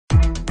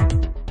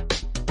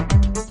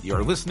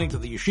You're listening to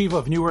the Yeshiva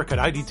of Newark at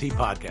IDT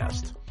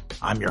podcast.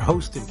 I'm your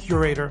host and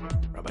curator,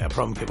 Rabbi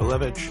Abram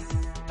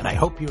Kibalevich, and I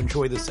hope you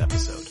enjoy this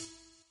episode.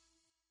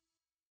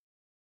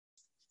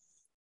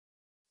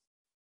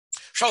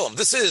 Shalom,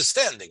 this is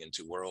Standing in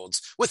Two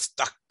Worlds with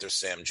Dr.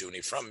 Sam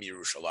Juni from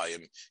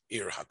Yerushalayim,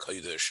 Ir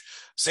HaKodesh.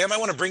 Sam, I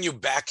want to bring you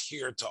back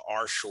here to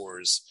our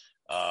shores,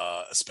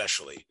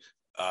 especially.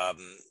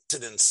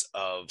 Incidents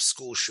of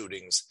school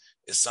shootings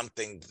is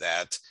something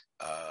that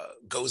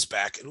goes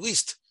back at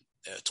least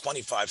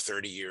 25,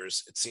 30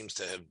 years. It seems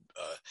to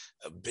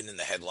have been in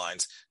the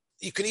headlines.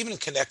 You can even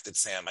connect it,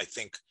 Sam, I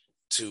think,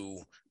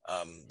 to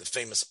the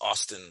famous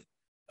Austin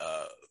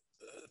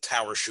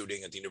tower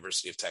shooting at the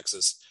University of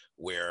Texas,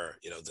 where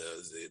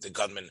the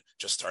gunman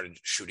just started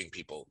shooting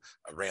people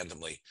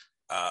randomly.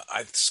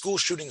 School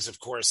shootings, of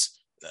course,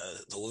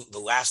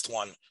 the last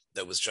one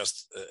that was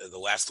just the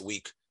last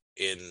week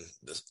in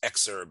the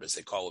exurb, as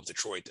they call it,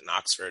 Detroit and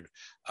Oxford,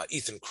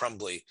 Ethan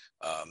Crumbley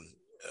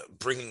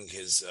bringing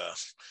his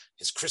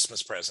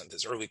Christmas present,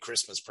 his early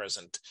Christmas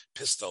present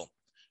pistol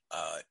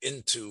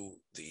into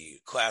the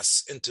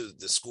class, into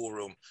the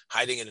schoolroom,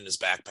 hiding it in his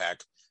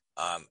backpack,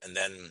 and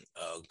then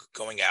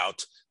going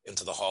out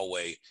into the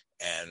hallway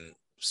and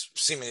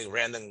seemingly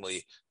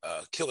randomly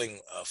killing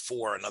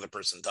four. Another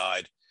person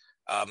died.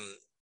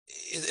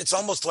 It's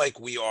almost like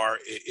we are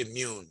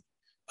immune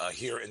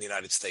here in the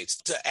United States.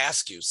 To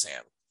ask you,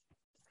 Sam,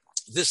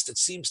 this that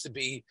seems to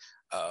be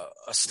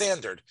a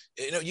standard.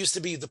 It used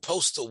to be the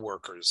postal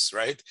workers,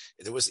 right?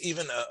 There was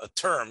even a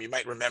term, you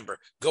might remember,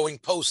 going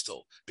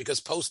postal, because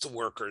postal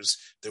workers,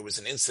 there was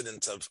an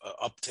incident of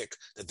uptick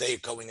that they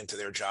going into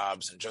their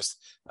jobs and just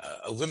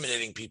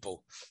eliminating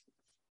people.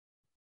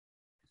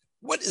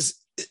 What is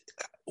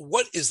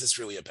this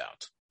really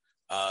about?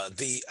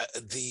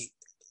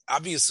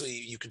 Obviously,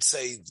 you could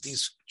say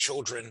these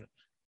children,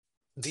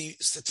 the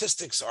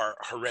statistics are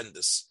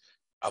horrendous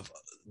of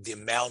the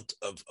amount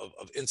of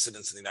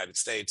incidents in the United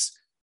States.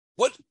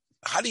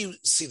 How do you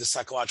see the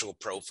psychological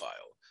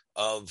profile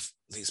of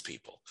these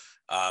people?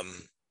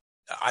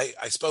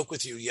 I spoke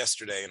with you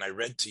yesterday, and I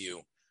read to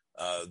you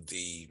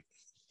the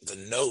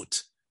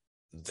note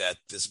that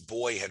this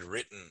boy had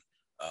written,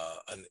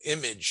 an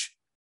image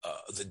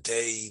the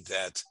day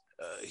that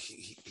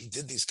he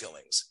did these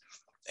killings,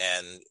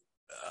 and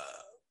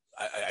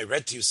I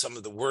read to you some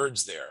of the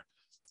words there.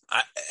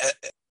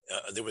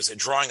 There was a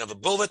drawing of a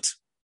bullet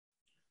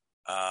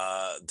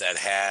that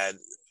had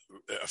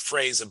a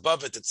phrase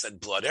above it that said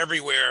blood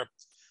everywhere.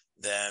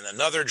 Then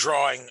another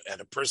drawing had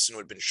a person who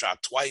had been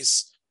shot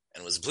twice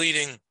and was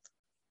bleeding.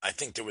 I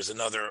think there was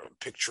another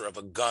picture of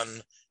a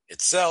gun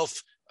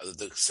itself,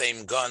 the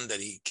same gun that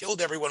he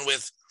killed everyone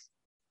with.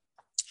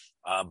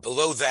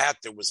 Below that,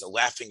 there was a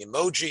laughing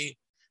emoji.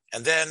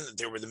 And then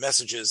there were the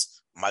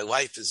messages, my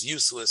life is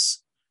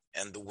useless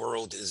and the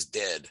world is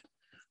dead.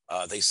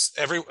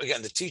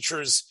 The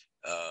teachers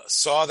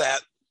saw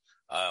that.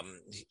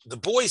 The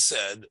boy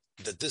said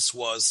that this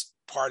was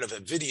part of a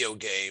video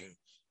game,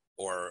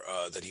 or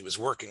that he was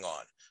working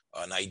on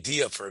an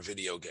idea for a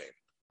video game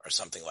or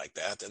something like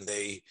that. And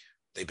they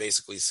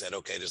basically said,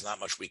 okay, there's not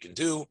much we can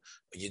do.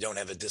 You don't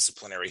have a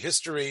disciplinary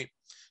history.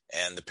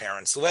 And the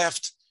parents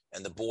left,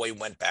 and the boy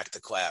went back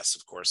to class.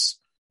 Of course,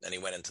 then he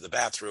went into the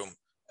bathroom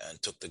and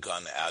took the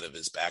gun out of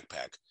his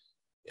backpack.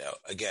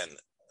 Again,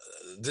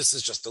 this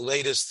is just the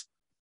latest.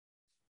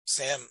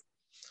 Sam,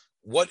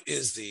 what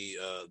is the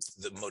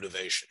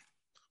motivation?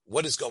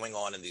 What is going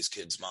on in these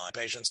kids' mind?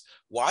 Patients,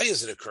 why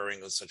is it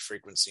occurring with such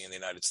frequency in the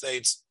United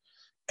States?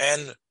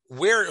 And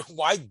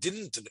why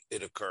didn't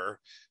it occur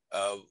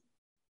for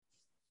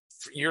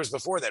years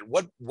before that?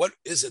 What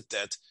is it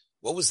that?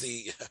 What was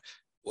the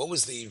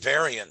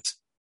variant,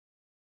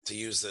 to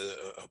use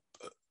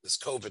this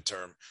COVID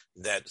term,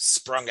 that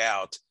sprung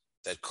out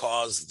that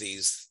caused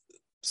these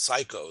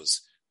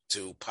psychos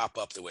to pop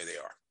up the way they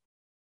are?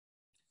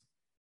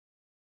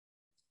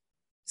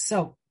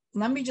 So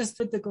let me just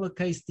particular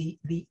case the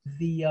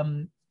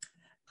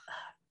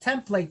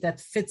template that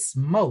fits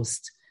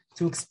most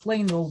to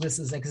explain all this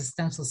is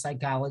existential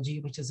psychology,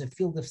 which is a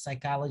field of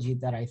psychology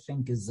that I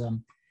think is a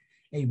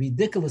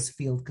ridiculous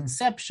field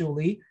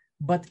conceptually,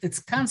 but its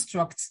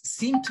constructs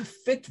seem to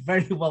fit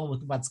very well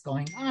with what's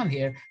going on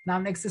here.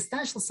 Now,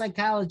 existential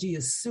psychology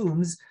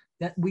assumes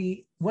that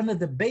one of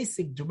the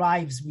basic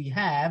drives we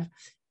have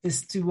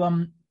is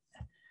to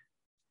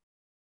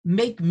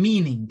make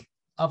meaning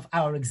of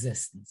our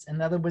existence.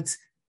 In other words,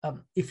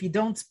 if you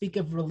don't speak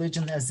of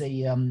religion as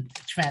a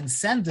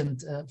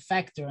transcendent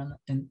factor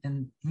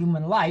in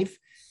human life,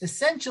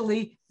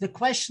 essentially the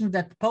question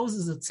that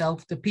poses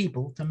itself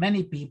to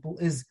many people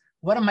is,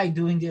 what am I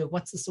doing here?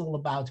 What's this all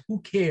about? Who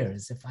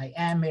cares if I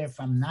am here, if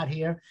I'm not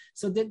here?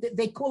 So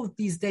they call it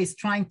these days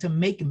trying to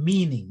make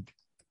meaning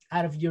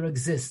out of your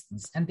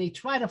existence. And they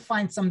try to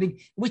find something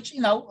which,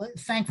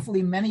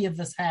 thankfully many of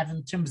us have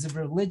in terms of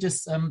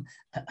religious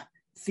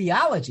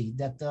theology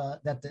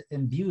that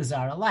imbues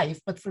our life.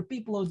 But for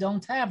people who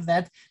don't have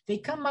that, they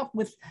come up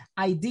with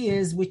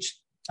ideas which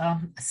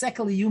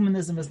secular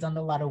humanism has done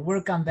a lot of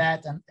work on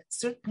that, and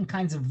certain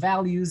kinds of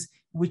values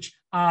which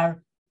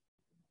are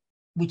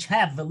which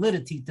have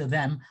validity to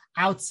them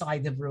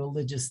outside of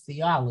religious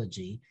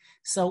theology.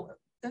 So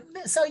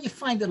you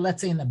find that,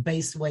 let's say, in a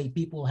base way,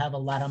 people have a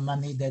lot of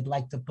money. They'd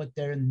like to put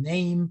their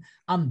name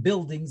on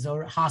buildings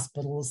or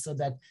hospitals so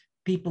that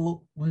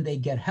people, when they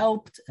get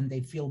helped and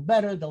they feel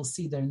better, they'll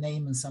see their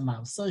name and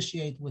somehow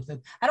associate with it.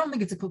 I don't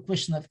think it's a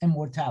question of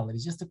immortality.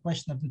 It's just a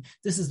question of,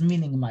 this is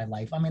meaning in my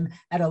life. I mean,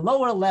 at a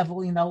lower level,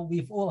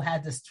 we've all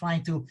had this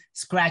trying to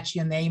scratch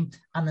your name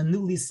on a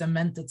newly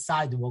cemented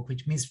sidewalk,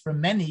 which means for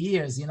many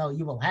years, you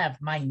will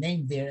have my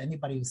name there,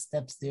 anybody who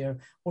steps there,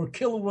 or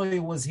Kilroy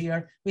was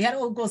here. We had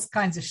all those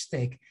kinds of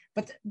shtick.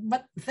 But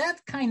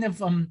that kind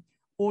of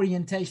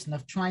orientation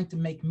of trying to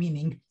make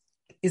meaning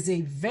is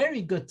a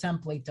very good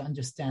template to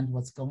understand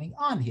what's going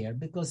on here,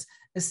 because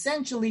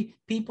essentially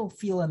people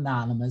feel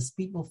anonymous.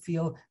 People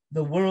feel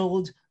the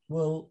world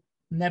will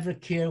never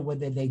care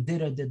whether they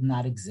did or did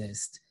not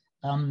exist.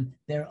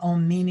 Their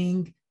own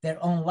meaning, their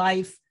own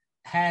life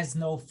has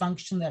no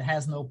function, that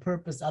has no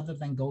purpose other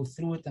than go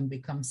through it and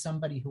become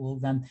somebody who will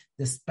then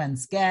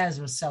dispense gas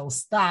or sell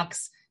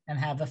stocks and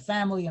have a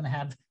family and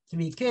have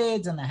 3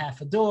 kids and a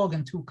half a dog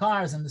and 2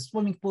 cars and the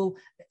swimming pool.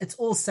 It's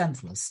all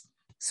senseless.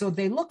 So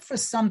they look for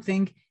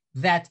something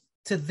that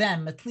to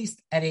them, at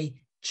least at a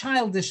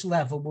childish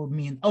level, will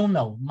mean, oh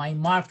no, my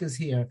mark is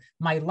here.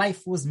 My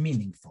life was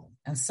meaningful.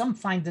 And some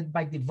find it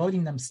by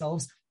devoting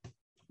themselves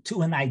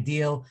to an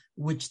ideal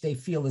which they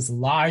feel is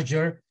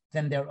larger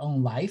than their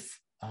own life.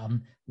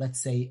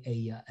 Let's say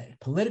a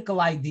political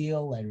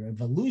ideal, a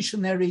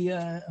revolutionary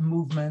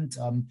movement,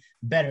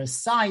 better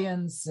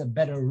science,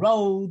 better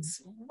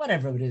roads,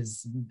 whatever it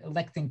is,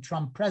 electing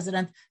Trump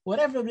president,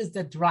 whatever it is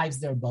that drives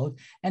their boat.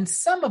 And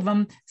some of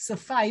them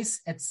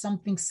suffice at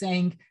something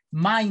saying,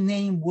 my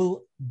name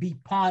will be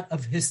part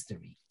of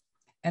history.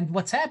 And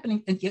what's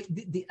happening, and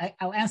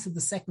I'll answer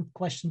the second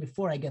question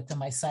before I get to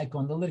my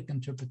psychoanalytic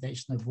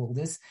interpretation of all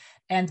this.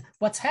 And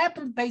what's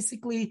happened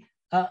basically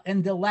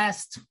in the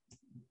last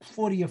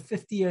 40 or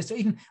 50 years, or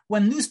even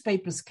when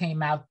newspapers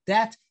came out,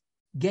 that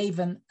gave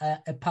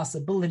a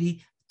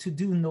possibility to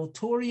do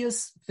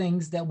notorious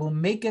things that will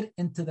make it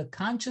into the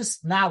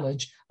conscious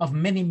knowledge of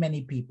many,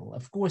 many people.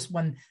 Of course,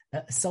 when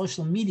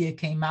social media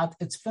came out,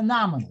 it's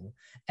phenomenal.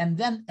 And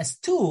then as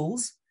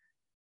tools,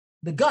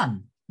 the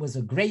gun was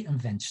a great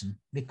invention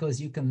because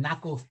you can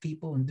knock off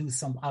people and do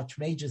some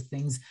outrageous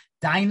things.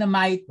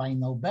 Dynamite by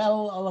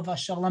Nobel, Olav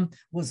Shalom,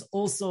 was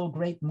also a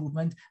great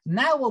movement.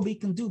 Now what we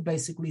can do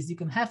basically is you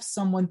can have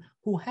someone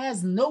who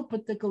has no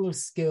particular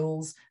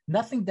skills,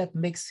 nothing that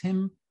makes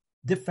him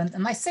different.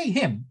 And I say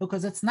him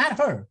because it's not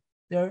her.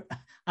 There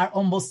are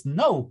almost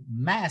no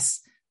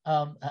mass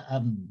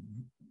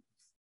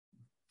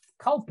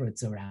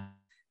culprits around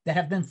that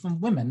have been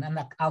from women. And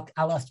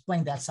I'll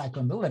explain that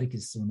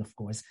psychoanalytically soon, of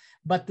course.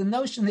 But the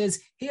notion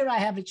is, here I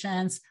have a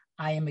chance.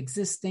 I am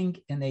existing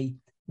in a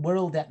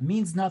world that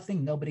means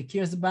nothing. Nobody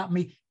cares about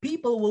me.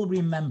 People will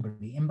remember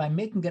me. And by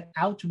making it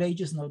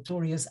outrageous,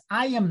 notorious,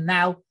 I am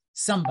now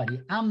somebody.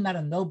 I'm not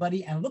a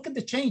nobody. And look at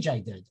the change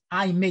I did.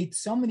 I made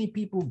so many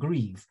people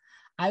grieve.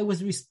 I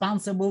was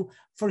responsible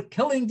for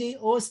killing the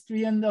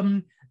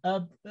Austrian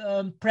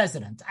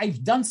president.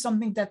 I've done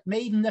something that may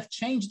even have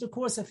changed the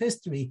course of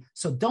history.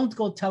 So don't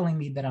go telling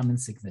me that I'm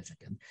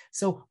insignificant.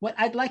 So what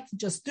I'd like to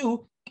just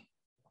do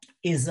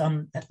is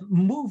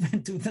move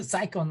into the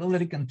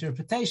psychoanalytic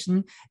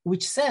interpretation,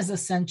 which says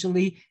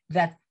essentially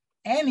that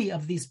any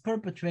of these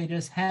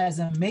perpetrators has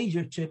a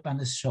major chip on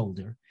his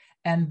shoulder.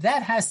 And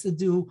that has to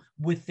do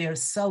with their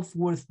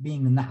self-worth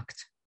being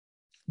knocked,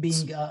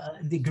 being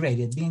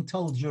degraded, being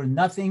told you're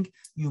nothing,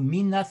 you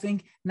mean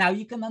nothing. Now,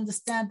 you can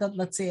understand that,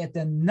 let's say, at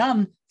the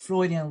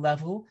non-Freudian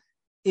level,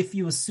 if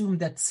you assume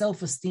that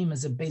self-esteem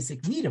is a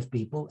basic need of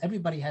people,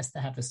 everybody has to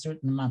have a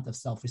certain amount of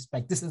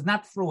self-respect. This is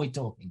not Freud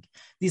talking.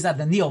 These are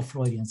the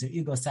neo-Freudians, or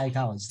ego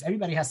psychologists.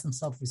 Everybody has some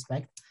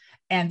self-respect.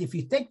 And if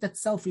you take that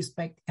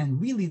self-respect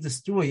and really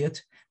destroy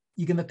it,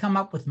 you're going to come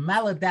up with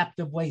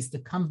maladaptive ways to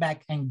come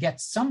back and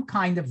get some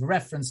kind of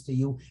reference to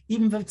you,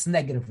 even if it's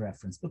negative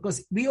reference,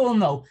 because we all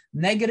know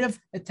negative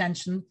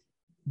attention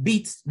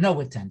beats no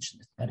attention.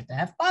 It's better to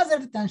have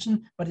positive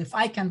attention, but if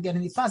I can't get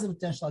any positive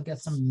attention, I'll get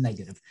some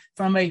negative.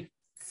 From a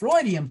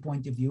Freudian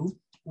point of view,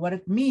 what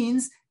it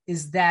means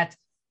is that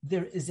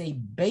there is a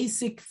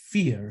basic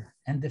fear,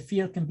 and the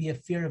fear can be a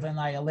fear of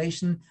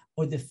annihilation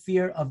or the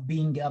fear of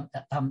being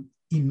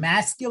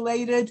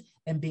emasculated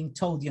and being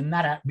told you're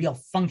not a real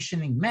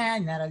functioning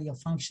man, not a real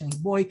functioning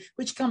boy,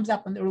 which comes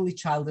up in early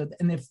childhood.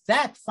 And if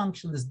that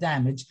function is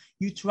damaged,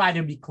 you try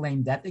to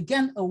reclaim that.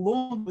 Again,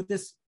 along with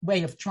this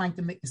way of trying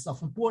to make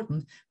yourself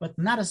important, but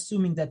not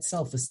assuming that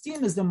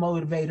self-esteem is the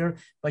motivator,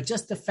 but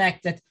just the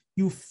fact that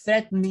you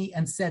threatened me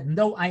and said,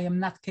 no, I am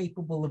not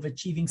capable of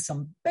achieving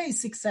some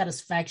basic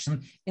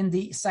satisfaction in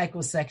the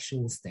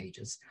psychosexual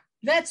stages.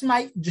 That's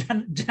my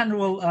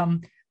general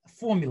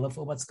formula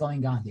for what's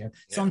going on here.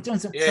 Yeah. So in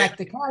terms of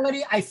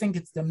practicality, I think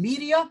it's the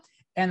media,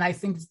 and I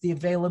think it's the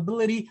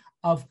availability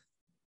of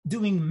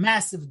doing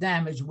massive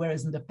damage,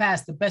 whereas in the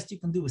past, the best you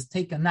can do is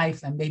take a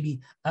knife and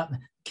maybe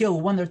kill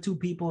 1 or 2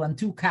 people and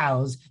 2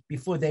 cows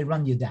before they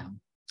run you down.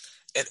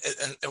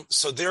 and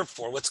so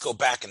therefore, let's go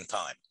back in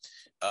time.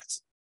 Uh,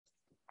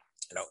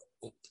 you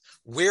know,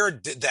 where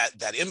did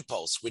that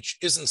impulse, which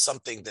isn't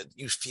something that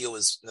you feel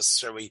is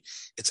necessarily,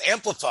 it's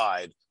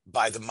amplified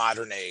by the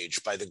modern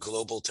age, by the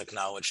global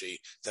technology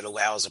that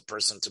allows a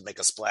person to make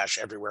a splash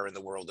everywhere in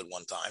the world at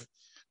one time.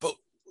 But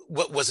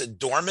what was it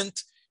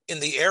dormant in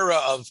the era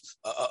of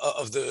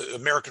the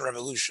American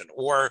Revolution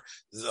or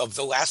of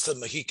the last of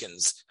the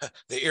Mohicans,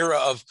 the era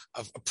of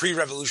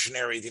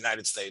pre-revolutionary the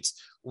United States?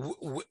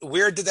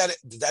 Where did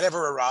that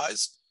ever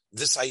arise?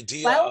 This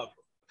idea of, Well,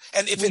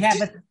 and if we it have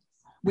did,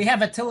 we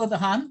have Attila the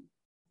Hun,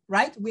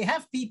 right? We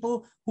have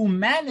people who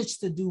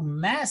managed to do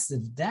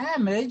massive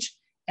damage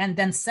and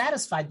then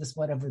satisfied this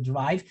whatever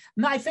drive.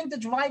 No, I think the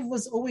drive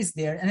was always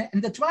there.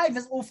 And the drive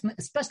is often,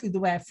 especially the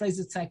way I phrase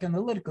it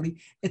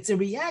psychoanalytically, it's a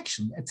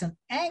reaction. It's an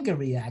anger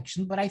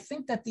reaction. But I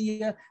think that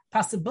the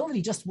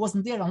possibility just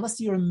wasn't there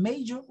unless you're a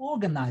major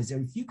organizer.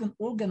 If you can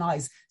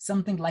organize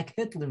something like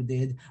Hitler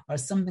did or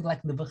something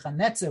like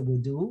Nebuchadnezzar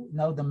would do,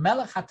 the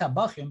Melech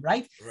HaTabachim,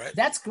 right?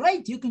 That's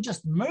great. You can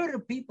just murder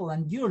people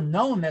and you're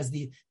known as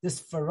this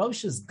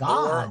ferocious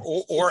god.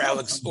 Or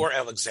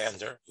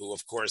Alexander, who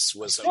of course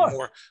was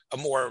sure. a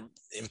more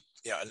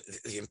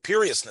the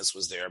imperiousness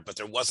was there, but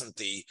there wasn't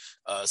the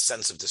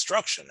sense of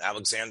destruction.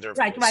 Alexander,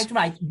 right.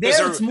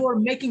 There, it's more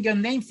making a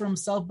name for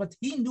himself, but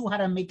he knew how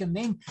to make a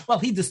name. Well,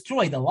 he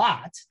destroyed a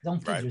lot.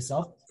 Don't kid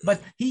yourself.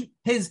 But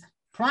his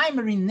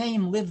primary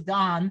name lived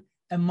on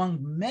among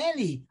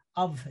many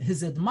of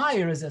his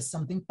admirers as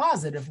something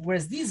positive,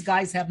 whereas these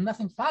guys have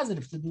nothing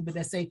positive to do, but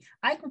they say,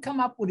 I can come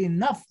up with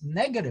enough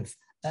negative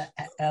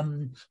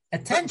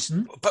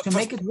attention to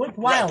make it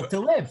worthwhile to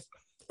live.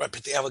 Right,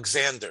 but the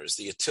Alexanders,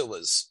 the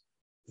Attilas,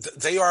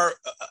 they are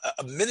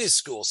a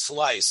minuscule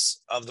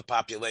slice of the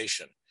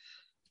population.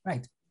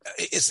 Right.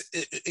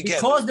 Again,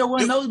 because there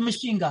were no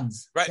machine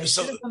guns. Right.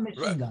 So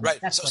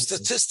guns. So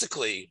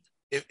statistically,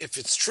 if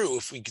it's true,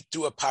 if we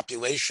do a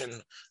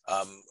population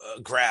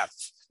graph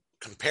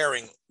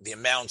comparing the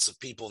amounts of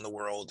people in the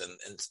world,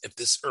 and if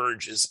this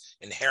urge is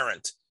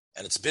inherent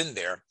and it's been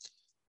there,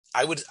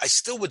 I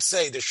still would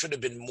say there should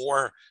have been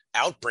more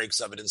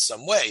outbreaks of it in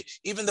some way,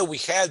 even though we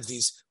had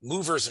these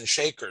movers and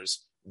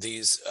shakers,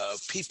 these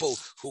people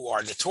who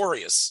are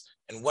notorious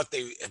in what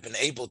they have been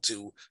able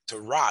to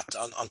rot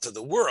onto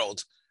the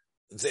world.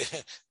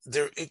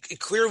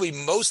 Clearly,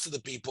 most of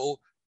the people,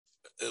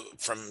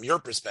 from your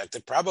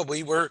perspective,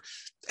 probably were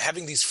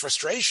having these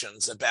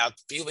frustrations about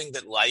feeling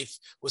that life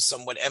was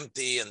somewhat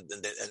empty and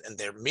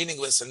they're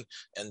meaningless and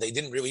they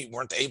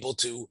weren't able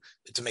to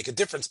make a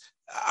difference.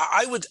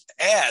 I would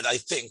add, I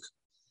think,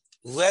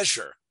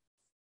 leisure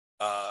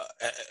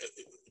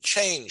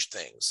changed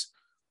things.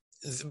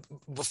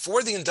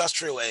 Before the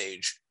industrial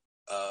age,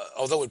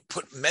 although it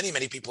put many,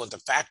 many people into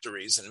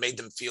factories and made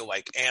them feel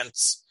like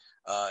ants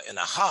in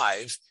a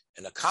hive,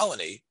 in a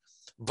colony,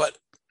 but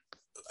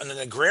in an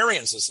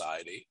agrarian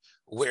society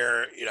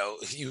where,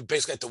 you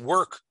basically had to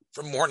work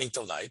from morning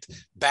till night,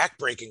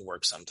 back-breaking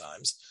work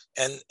sometimes,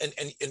 and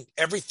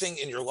everything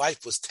in your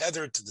life was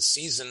tethered to the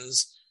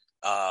seasons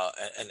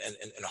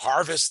and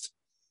harvest.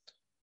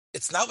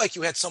 It's not like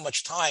you had so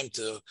much time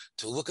to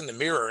look in the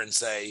mirror and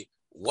say,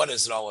 what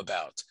is it all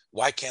about?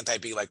 Why can't I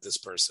be like this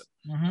person?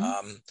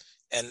 Mm-hmm.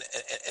 And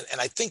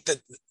I think that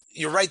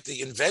you're right.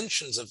 The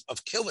inventions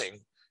of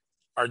killing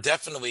are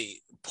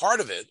definitely part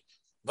of it,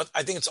 but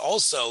I think it's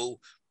also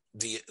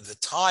the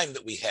time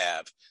that we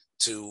have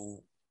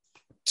to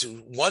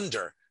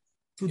wonder,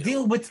 to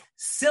deal with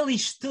silly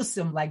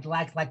shtusim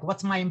like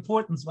what's my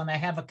importance when I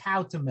have a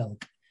cow to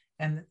milk.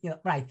 And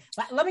right.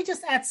 But let me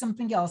just add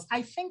something else.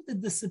 I think the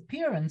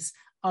disappearance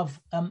of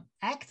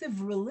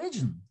active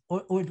religion,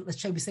 or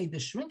shall we say the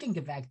shrinking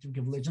of active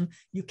religion,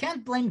 you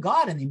can't blame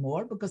God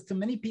anymore, because to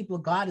many people,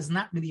 God is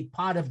not really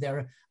part of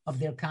their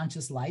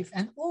conscious life.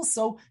 And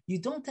also, you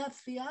don't have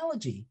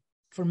theology.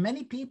 For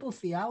many people,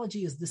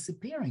 theology is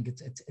disappearing.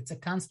 It's a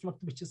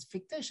construct which is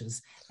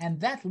fictitious. And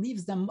that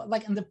leaves them,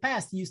 like in the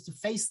past, you used to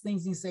face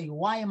things and say,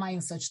 why am I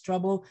in such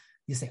trouble?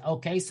 You say,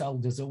 okay, so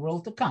there's a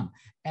world to come.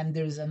 And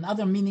there's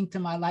another meaning to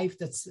my life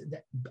that's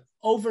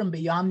over and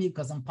beyond me,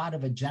 because I'm part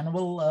of a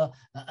general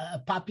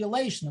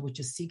population which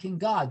is seeking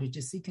God, which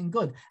is seeking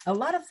good. A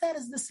lot of that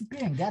is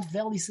disappearing. That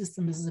value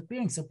system is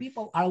disappearing. So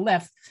people are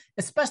left,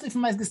 especially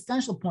from an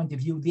existential point of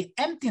view, the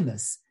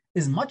emptiness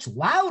is much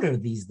louder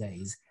these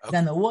days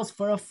than it was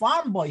for a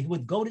farm boy who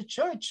would go to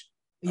church,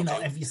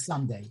 every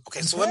Sunday. Okay,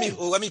 so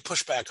let me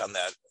push back on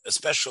that.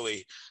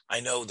 Especially,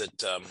 I know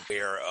that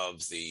aware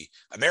of the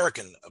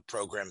American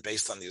program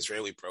based on the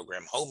Israeli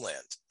program,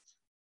 Homeland.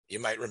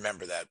 You might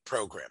remember that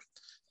program.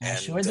 And,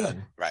 sure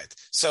did. Right.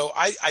 So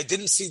I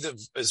didn't see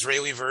the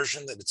Israeli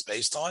version that it's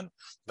based on,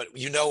 but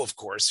of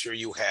course, here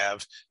you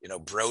have,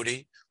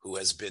 Brody, who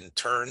has been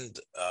turned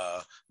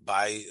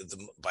by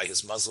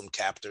his Muslim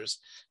captors.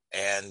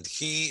 And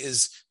he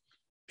has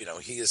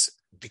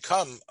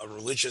become a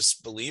religious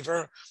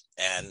believer,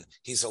 and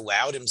he's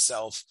allowed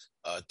himself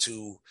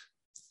to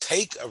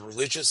take a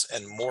religious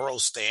and moral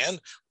stand.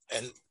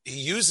 And he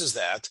uses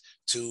that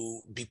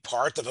to be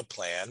part of a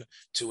plan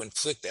to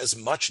inflict as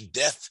much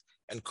death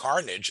and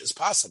carnage is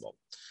possible.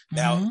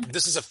 Now,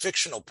 this is a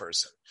fictional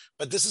person,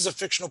 but this is a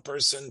fictional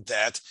person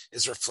that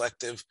is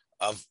reflective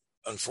of,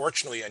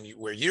 unfortunately, and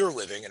where you're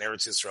living in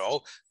Eretz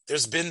Yisrael,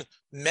 there's been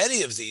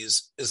many of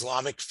these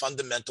Islamic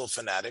fundamental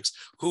fanatics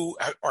who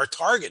are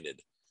targeted.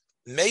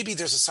 Maybe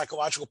there's a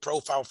psychological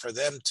profile for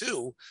them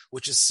too,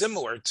 which is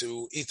similar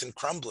to Ethan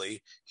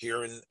Crumbley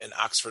here in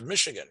Oxford,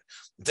 Michigan.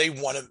 They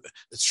want to,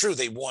 it's true,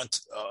 they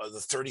want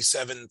the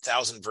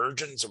 37,000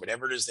 virgins or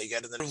whatever it is they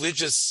get in the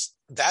religious,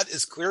 that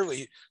is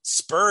clearly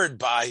spurred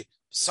by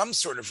some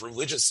sort of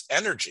religious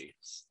energy.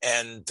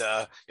 And,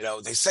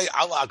 they say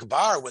Allah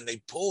Akbar when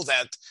he pulls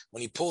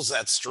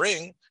that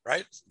string,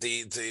 right?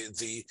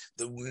 The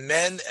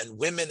men and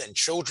women and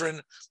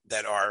children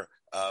that are,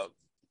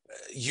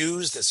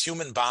 used as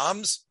human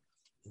bombs,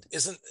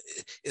 isn't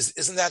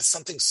that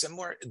something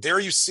similar?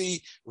 There you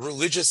see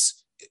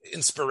religious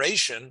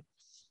inspiration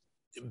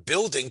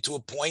building to a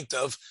point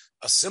of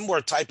a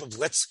similar type of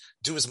let's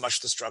do as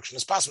much destruction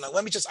as possible. Now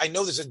I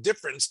know there's a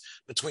difference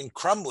between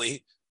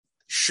Crumbley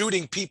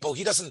shooting people.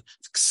 He doesn't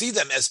see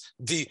them as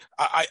the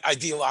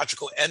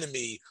ideological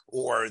enemy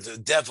or the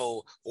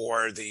devil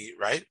or the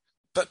right,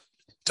 but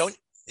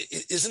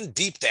isn't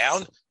deep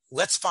down,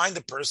 let's find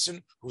the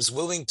person who's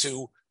willing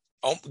to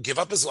give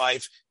up his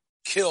life,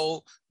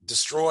 kill,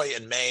 destroy,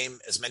 and maim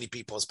as many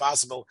people as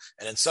possible,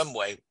 and in some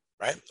way,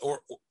 right?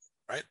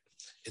 Right?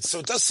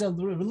 So the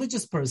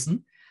religious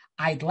person,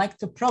 I'd like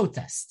to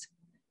protest.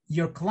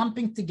 You're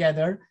clumping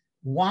together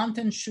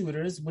wanton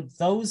shooters with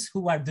those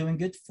who are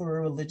doing it for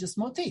a religious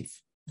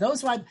motif.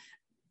 Those who are,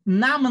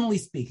 nominally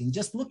speaking,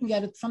 just looking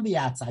at it from the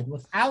outside,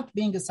 without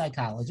being a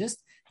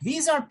psychologist,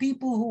 these are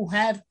people who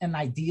have an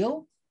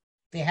ideal,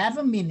 they have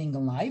a meaning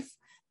in life,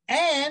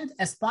 and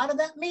as part of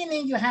that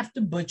meaning, you have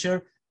to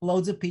butcher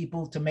loads of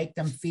people to make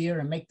them fear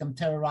and make them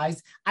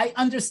terrorize. I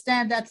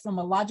understand that from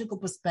a logical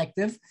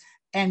perspective,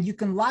 and you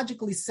can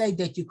logically say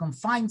that you can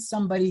find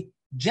somebody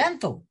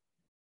gentle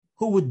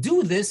who would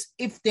do this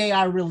if they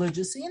are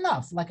religious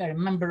enough. Like I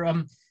remember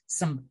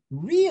some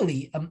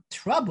really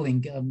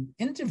troubling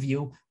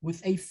interview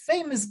with a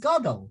famous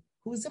gadol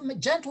who is a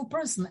gentle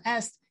person,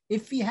 asked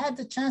if he had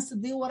the chance to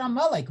deal with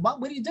Amalek, what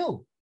would he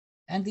do?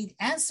 And the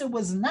answer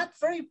was not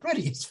very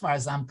pretty as far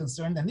as I'm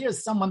concerned. And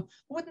here's someone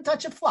who wouldn't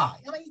touch a fly.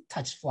 I mean, he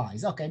touched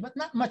flies, okay, but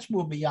not much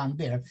more beyond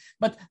there.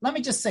 But let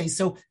me just say,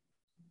 so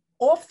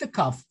off the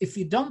cuff, if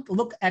you don't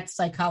look at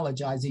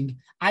psychologizing,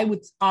 I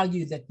would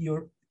argue that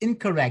you're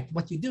incorrect.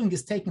 What you're doing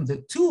is taking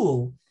the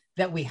tool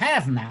that we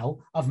have now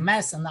of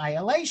mass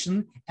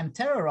annihilation and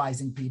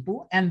terrorizing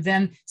people, and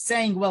then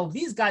saying, well,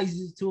 these guys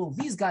use the tool,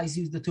 these guys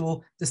use the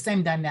tool, the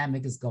same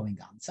dynamic is going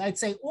on. So I'd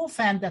say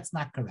offhand, that's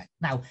not correct.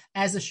 Now,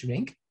 as a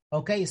shrink,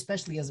 okay,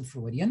 especially as a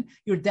Freudian,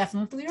 you're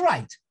definitely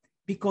right.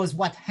 Because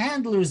what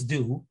handlers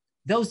do,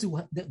 those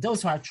who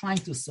are trying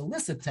to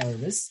solicit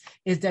terrorists,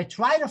 is they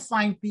try to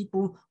find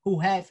people who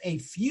have a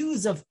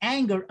fuse of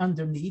anger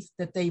underneath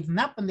that they've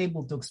not been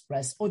able to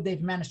express or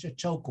they've managed to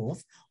choke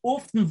off,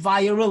 often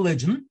via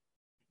religion.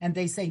 And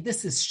they say,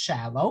 this is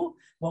shallow.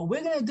 What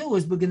we're going to do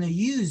is we're going to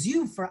use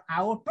you for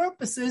our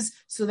purposes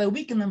so that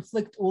we can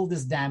inflict all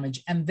this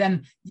damage. And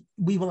then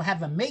we will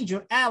have a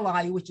major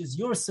ally, which is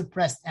your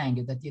suppressed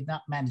anger that you did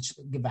not manage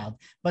to give out.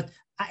 But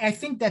I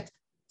think that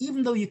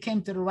even though you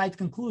came to the right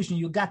conclusion,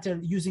 you got there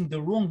using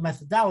the wrong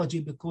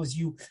methodology because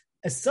you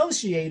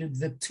associated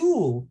the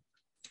tool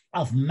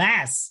of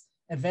mass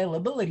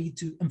availability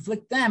to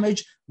inflict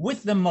damage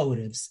with the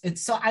motives. And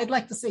so I'd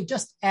like to say,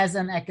 just as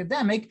an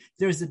academic,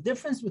 there's a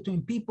difference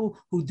between people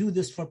who do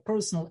this for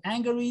personal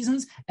anger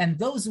reasons and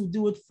those who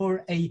do it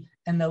for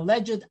an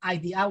alleged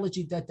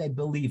ideology that they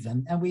believe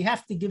in. And we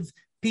have to give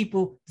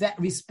people that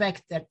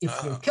respect that if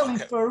you're killing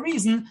for a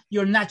reason,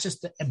 you're not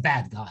just a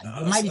bad guy.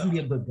 You might even be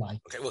a good guy.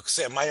 Okay, look,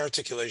 Sam, my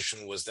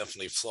articulation was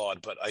definitely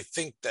flawed, but I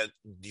think that,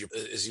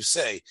 as you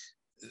say,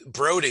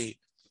 Brody,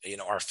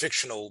 our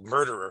fictional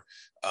murderer,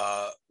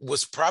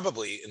 was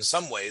probably in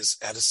some ways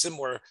had a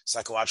similar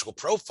psychological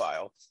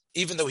profile,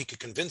 even though he could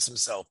convince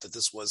himself that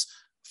this was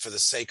for the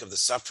sake of the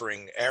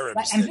suffering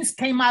Arabs. And this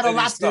came out a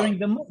lot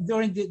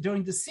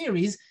during the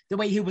series, the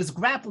way he was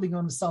grappling with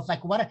himself,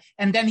 like what,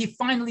 and then he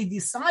finally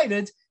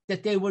decided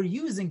that they were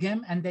using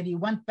him, and then he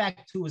went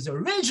back to his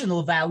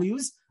original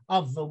values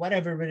of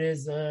whatever it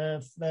is,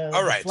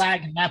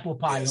 flag and apple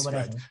pie or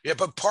whatever. Right. Yeah,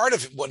 but part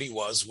of what he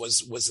was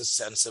a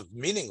sense of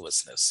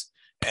meaninglessness.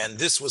 And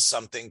this was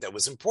something that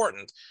was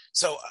important.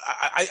 So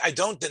I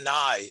don't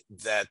deny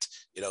that,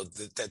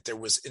 that there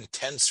was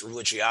intense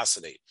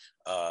religiosity,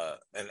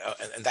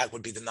 and that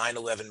would be the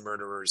 9/11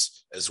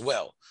 murderers as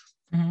well.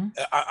 Mm-hmm.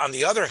 On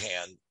the other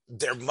hand,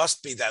 there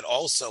must be that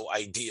also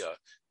idea,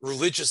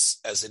 religious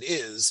as it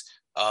is,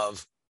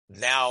 of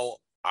now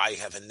I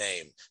have a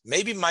name.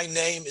 Maybe my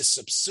name is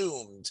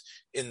subsumed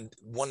in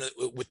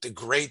with the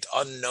great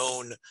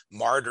unknown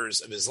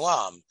martyrs of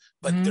Islam,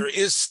 but there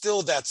is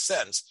still that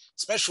sense,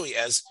 especially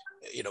as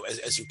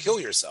you kill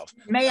yourself.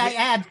 May I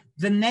add,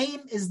 the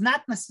name is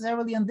not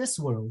necessarily in this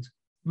world.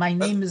 My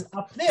name is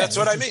up there. That's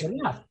what I mean.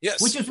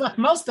 Yes. Which is what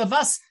most of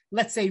us,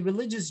 let's say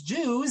religious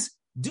Jews,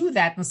 do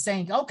that and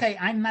saying, okay,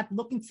 I'm not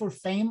looking for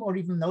fame or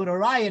even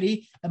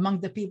notoriety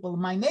among the people in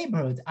my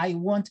neighborhood. I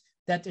want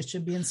that it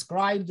should be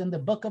inscribed in the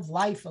book of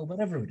life or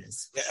whatever it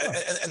is. Sure.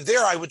 And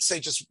there I would say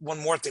just one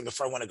more thing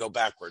before I want to go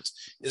backwards,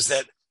 is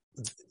that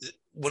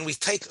when we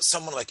take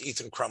someone like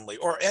Ethan Crumley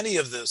or any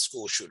of the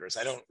school shooters,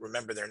 I don't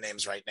remember their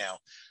names right now,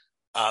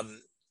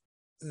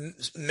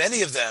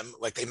 many of them,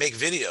 like, they make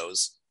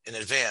videos in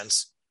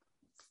advance,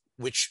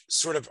 which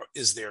sort of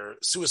is their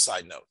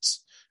suicide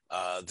notes.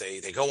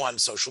 They go on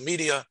social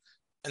media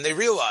and they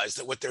realize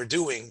that what they're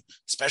doing,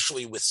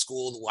 especially with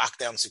school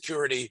lockdown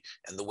security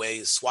and the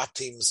way SWAT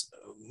teams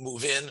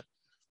move in,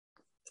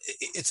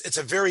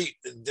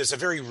 there's a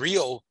very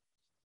real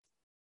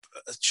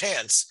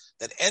chance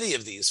that any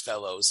of these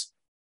fellows,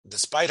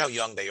 despite how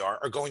young they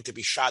are going to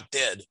be shot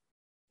dead.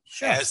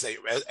 Sure.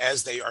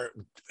 as they are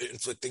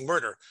inflicting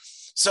murder.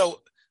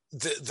 So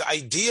the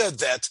idea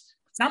that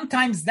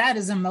sometimes that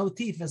is a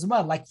motif as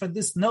well. Like for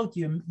this note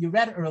you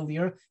read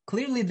earlier,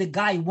 clearly the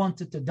guy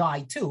wanted to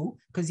die too,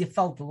 because he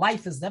felt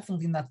life is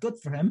definitely not good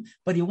for him,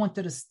 but he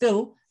wanted to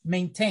still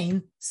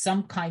maintain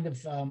some kind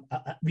of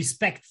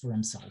respect for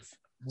himself.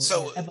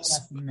 So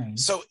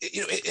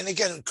and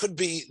again, it could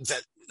be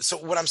that. So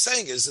what I'm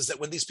saying is that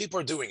when these people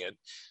are doing it,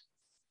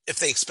 if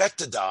they expect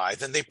to die,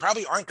 then they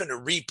probably aren't going to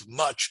reap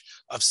much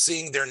of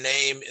seeing their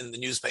name in the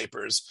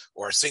newspapers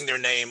or seeing their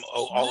name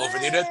all over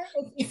the internet.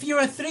 If you're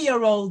a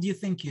 3-year-old, you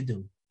think you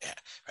do. Yeah,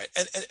 right.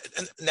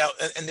 And now,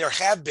 and there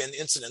have been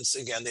incidents.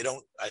 Again,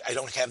 I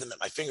don't have them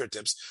at my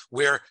fingertips,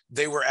 where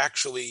they were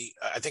actually.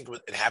 I think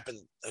it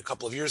happened a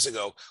couple of years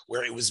ago,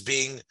 where it was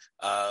being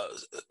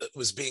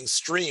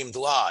streamed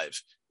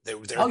live.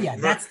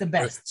 That's the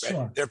best. Right.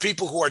 Sure. There are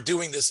people who are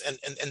doing this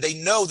and they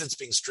know that it's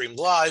being streamed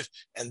live,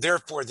 and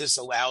therefore this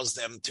allows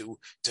them to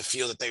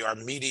feel that they are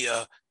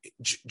media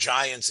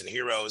giants and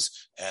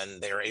heroes,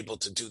 and they are able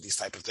to do these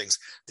type of things.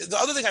 The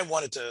other thing I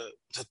wanted to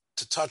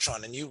touch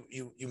on, and you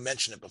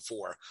mentioned it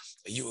before,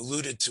 you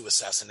alluded to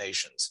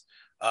assassinations.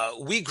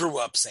 We grew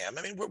up, Sam.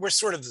 I mean, we're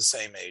sort of the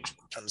same age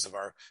in terms of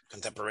our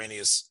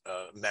contemporaneous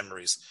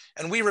memories.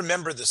 And we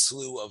remember the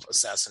slew of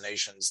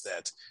assassinations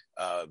that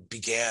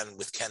began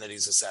with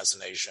Kennedy's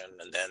assassination,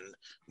 and then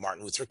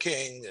Martin Luther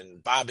King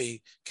and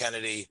Bobby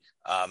Kennedy,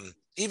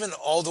 even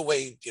all the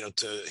way,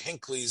 to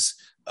Hinckley's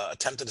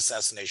attempted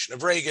assassination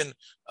of Reagan,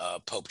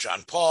 Pope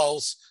John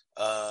Paul's.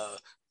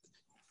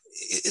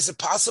 Is it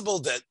possible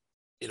that,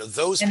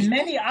 those and people...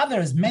 many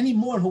others, many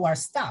more who are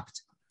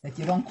stopped that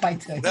you don't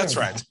quite hear That's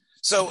right. about.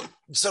 So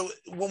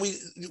when we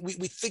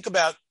think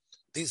about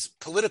these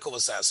political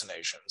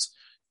assassinations,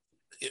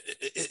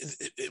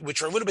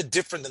 which are a little bit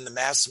different than the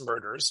mass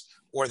murders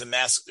or the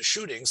mass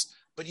shootings,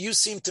 but you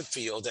seem to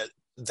feel that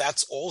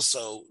that's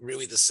also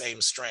really the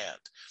same strand,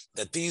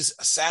 that these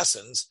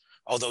assassins,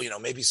 although,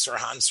 maybe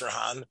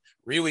Sirhan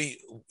really,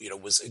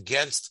 was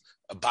against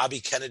Bobby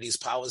Kennedy's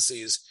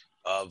policies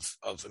of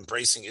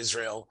embracing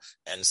Israel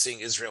and seeing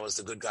Israel as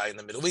the good guy in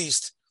the Middle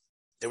East,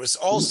 there was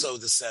also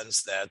the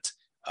sense that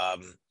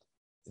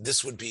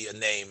this would be a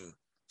name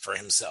for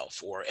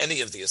himself, or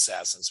any of the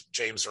assassins,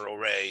 James Earl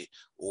Ray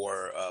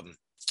or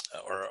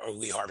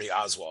Lee Harvey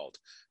Oswald.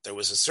 There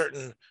was a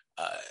certain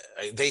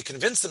they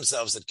convinced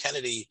themselves that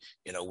Kennedy,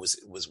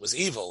 was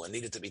evil and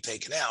needed to be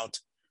taken out,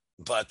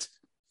 but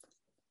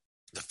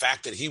the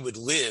fact that he would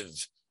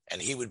live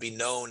and he would be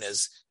known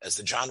as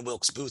the John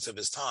Wilkes Booth of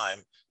his time,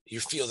 you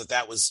feel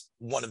that was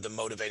one of the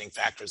motivating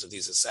factors of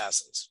these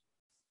assassins.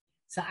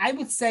 So I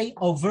would say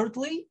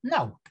overtly,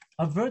 no.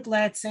 Overtly,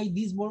 I'd say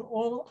these were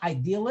all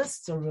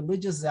idealists or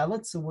religious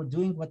zealots who were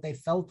doing what they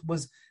felt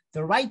was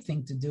the right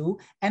thing to do.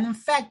 And in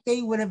fact,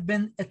 they would have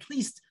been at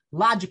least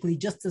logically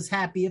just as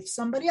happy if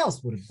somebody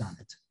else would have done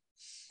it.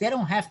 They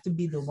don't have to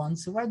be the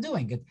ones who are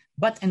doing it.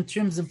 But in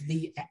terms of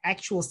the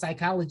actual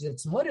psychology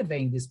that's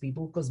motivating these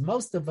people, because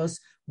most of us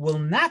will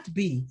not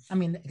be,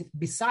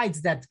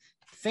 besides that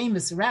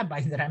famous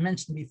rabbi that I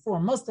mentioned before,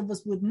 most of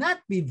us would not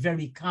be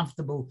very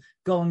comfortable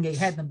going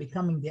ahead and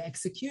becoming the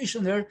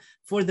executioner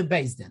for the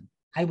Beis Din,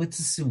 I would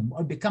assume,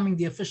 or becoming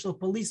the official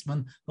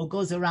policeman who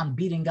goes around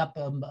beating up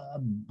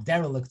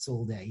derelicts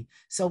all day.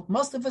 So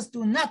most of us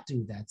do not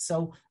do that.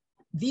 So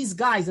these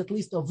guys, at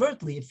least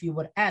overtly, if you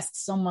would ask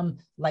someone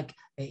like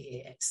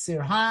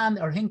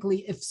Sirhan or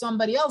Hinckley, if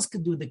somebody else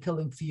could do the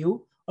killing for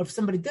you, or if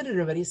somebody did it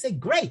already, say,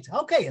 great,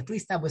 okay, at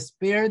least I was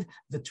spared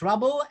the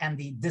trouble and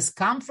the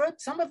discomfort.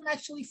 Some of them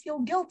actually feel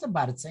guilt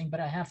about it, saying, but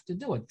I have to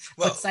do it.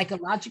 Well, but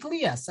psychologically,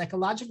 yes,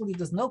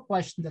 there's no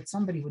question that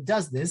somebody who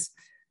does this,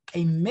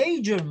 a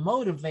major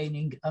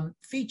motivating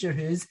feature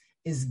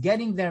is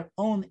getting their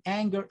own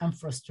anger and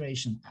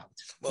frustration out.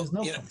 Well, there's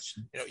no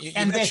question.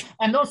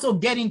 And also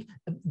getting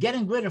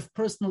rid of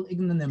personal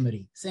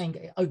ignominy,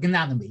 saying,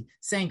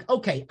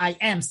 okay, I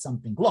am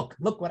something.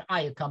 Look what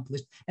I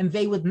accomplished. And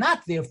they would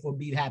not therefore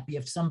be happy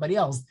if somebody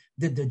else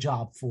did the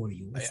job for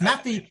you. It's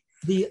not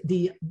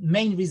the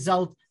main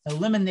result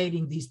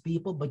eliminating these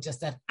people, but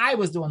just that I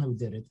was the one who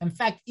did it. In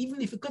fact,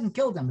 even if you couldn't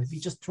kill them, if you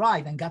just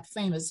tried and got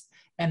famous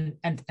and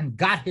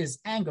got his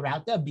anger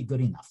out, that'd be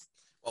good enough.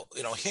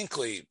 Well,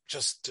 Hinckley,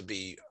 just to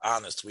be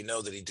honest, we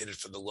know that he did it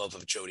for the love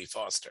of Jodie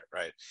Foster,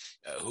 right?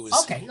 Who is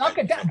Okay, right,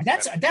 okay,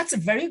 that's a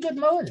very good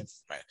motive.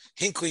 right.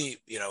 Hinckley,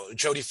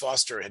 Jodie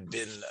Foster had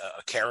been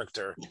a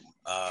character.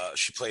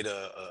 She played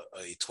a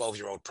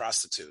 12-year-old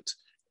prostitute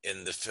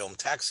in the film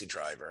Taxi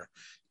Driver,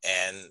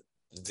 and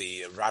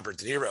the Robert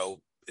De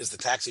Niro is the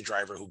taxi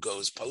driver who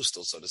goes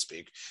postal, so to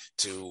speak,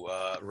 to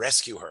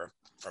rescue her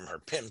from her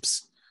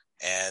pimps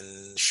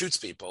and shoots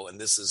people. And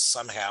this is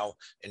somehow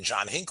in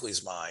John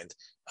Hinckley's mind.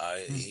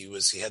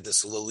 He had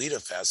this Lolita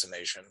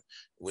fascination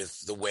with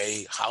the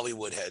way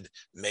Hollywood had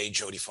made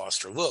Jodie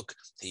Foster look.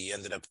 He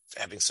ended up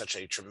having such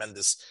a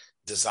tremendous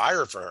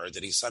desire for her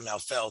that he somehow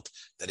felt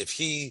that if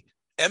he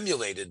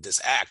emulated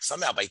this act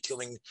somehow by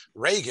killing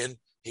Reagan,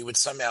 he would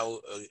somehow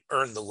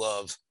earn the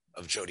love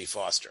of Jodie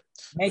Foster.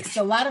 Makes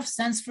a lot of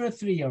sense for a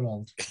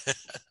 3-year-old.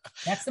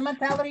 That's the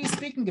mentality you're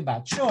speaking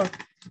about, sure.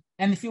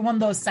 And if you want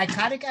those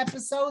psychotic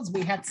episodes,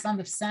 we had Son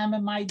of Sam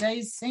in my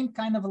days, same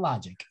kind of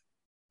logic.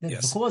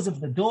 Yes. Because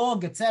of the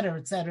dog, et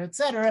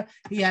cetera,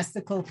 he has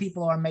to kill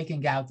people who are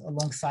making out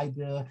alongside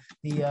the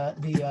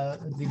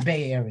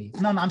Bay Area.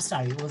 No, I'm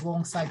sorry, it was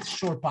alongside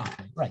Shore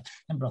Parkway, right,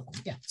 in Brooklyn.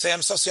 Yeah.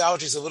 Sam,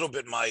 sociology is a little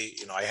bit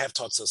I have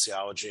taught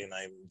sociology, and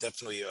I'm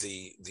definitely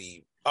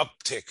the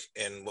uptick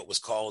in what was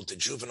called the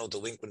juvenile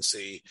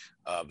delinquency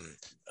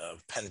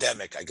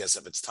pandemic, I guess,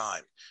 of its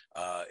time.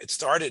 It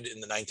started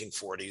in the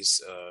 1940s,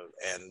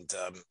 and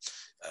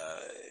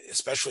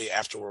especially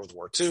after World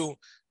War II.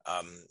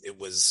 It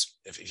was,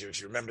 if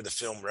you remember the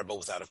film Rebel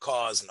Without a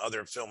Cause and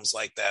other films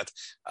like that,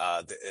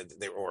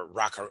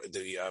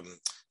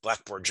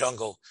 Blackboard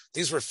Jungle.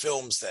 These were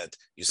films that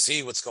you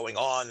see what's going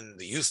on in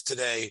the youth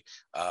today.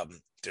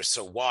 They're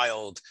so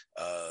wild.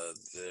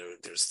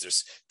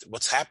 There's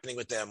what's happening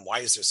with them. Why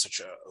is there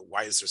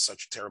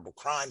such terrible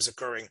crimes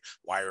occurring?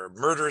 Why are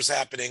murders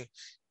happening?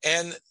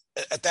 And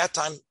at that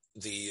time,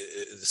 the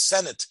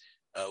Senate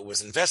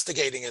was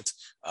investigating it.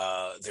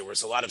 There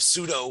was a lot of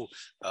pseudo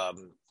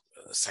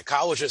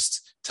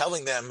psychologists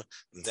telling them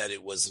that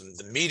it was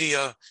the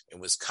media, it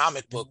was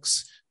comic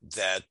books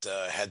that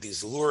had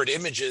these lurid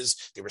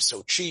images. They were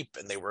so cheap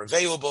and they were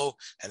available,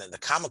 and then the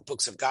comic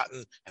books have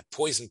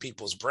poisoned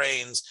people's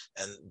brains,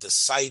 and the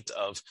sight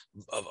of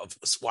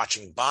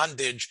watching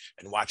bondage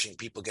and watching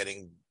people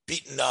getting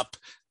beaten up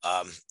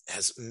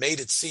has made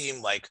it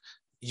seem like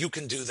you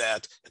can do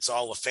that. It's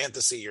all a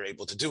fantasy. You're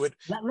able to do it.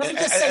 Let me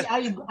just say,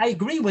 I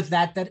agree with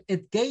that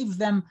it gave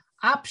them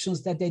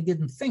options that they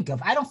didn't think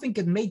of. I don't think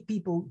it made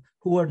people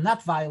who are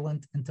not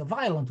violent into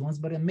violent ones,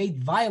 but it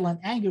made violent,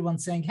 angry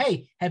ones saying,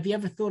 hey, have you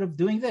ever thought of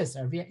doing this?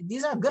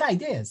 These are good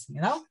ideas,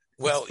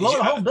 Well, blow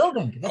the whole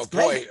building. That's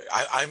great. Boy,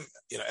 I'm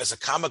as a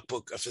comic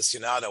book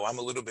aficionado, I'm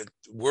a little bit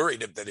worried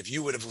that if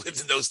you would have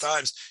lived in those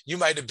times, you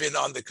might have been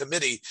on the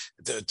committee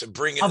to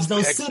bring in of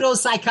those pseudo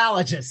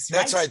psychologists.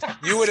 That's right.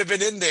 You would have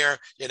been in there,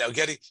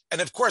 getting, and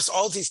of course,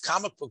 all these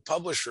comic book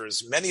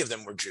publishers, many of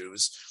them were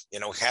Jews,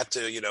 had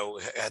to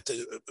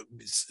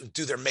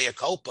do their mea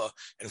culpa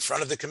in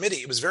front of the committee.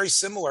 It was very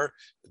similar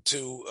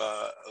to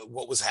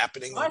what was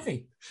happening.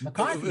 McCarthy.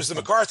 It was the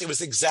McCarthy. It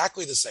was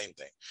exactly the same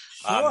thing.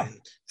 Sure.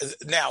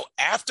 Now,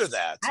 after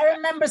that, I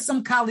remember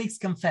some colleagues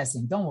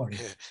confessing. Don't worry.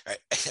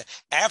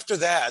 After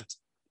that,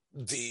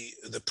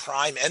 the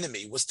prime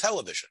enemy was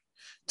television.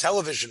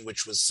 Television,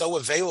 which was so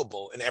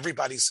available in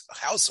everybody's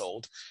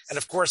household, and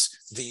of course,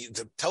 the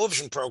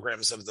television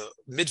programs of the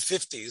mid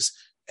 50s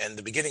and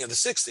the beginning of the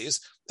 60s,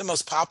 the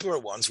most popular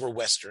ones were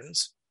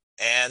westerns.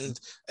 And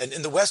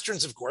in the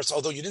westerns, of course,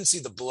 although you didn't see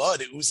the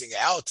blood oozing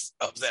out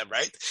of them,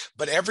 right?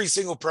 But every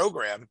single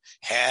program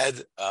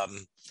had,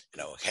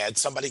 had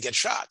somebody get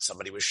shot.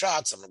 Somebody was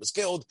shot. Someone was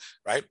killed,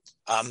 right?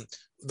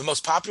 The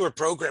most popular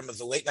program of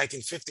the late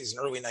 1950s and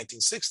early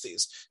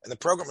 1960s, and the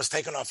program was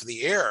taken off of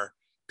the air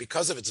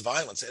because of its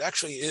violence. It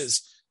actually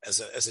is, as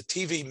a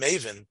TV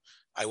maven,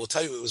 I will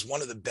tell you, it was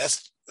one of the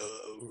best,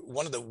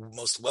 one of the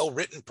most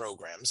well-written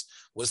programs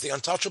was The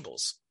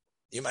Untouchables.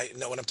 You might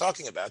know what I'm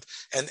talking about.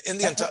 And in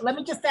the let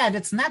me just add,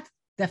 it's not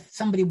that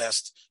somebody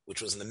West,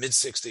 which was in the mid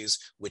 60s,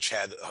 which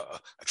had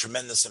a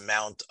tremendous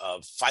amount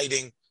of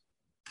fighting.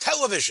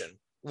 Television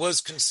was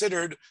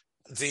considered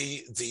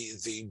the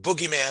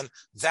boogeyman.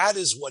 That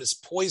is what is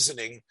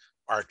poisoning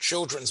our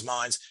children's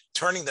minds,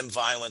 turning them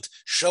violent,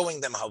 showing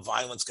them how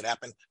violence could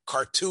happen,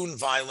 cartoon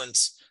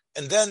violence.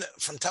 And then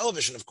from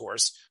television, of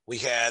course, we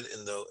had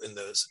in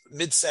the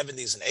mid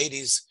 70s and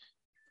 80s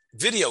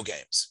video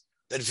games.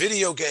 That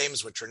video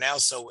games, which are now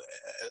so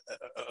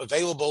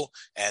available,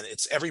 and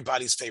it's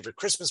everybody's favorite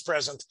Christmas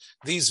present,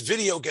 these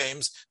video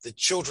games, the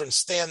children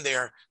stand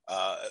there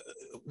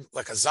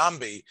like a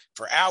zombie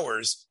for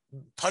hours,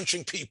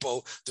 punching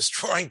people,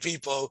 destroying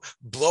people,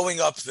 blowing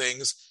up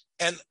things.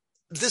 And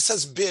this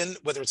has been,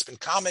 whether it's been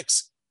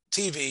comics,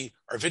 TV,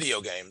 or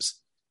video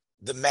games,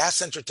 the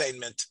mass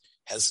entertainment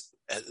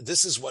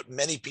this is what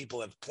many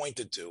people have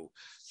pointed to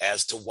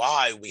as to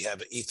why we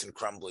have Ethan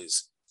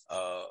Crumbley's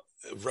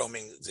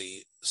roaming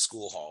the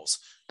school halls.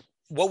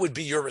 what would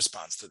be your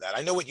response to that?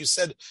 I know what you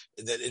said,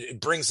 that it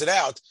brings it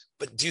out,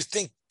 but do you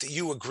think that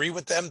you agree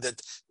with them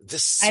that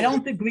this I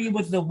don't agree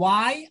with the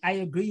why. I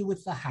agree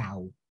with the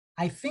how.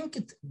 I think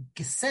it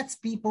sets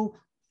people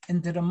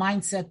into the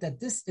mindset that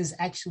this is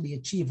actually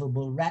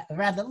achievable.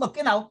 Rather, look,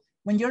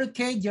 when you're a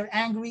kid, you're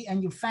angry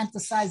and you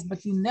fantasize,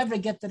 but you never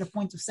get to the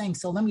point of saying,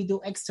 so let me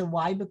do X or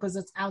Y because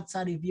it's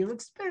outside of your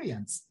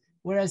experience.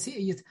 Whereas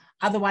here,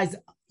 otherwise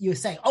you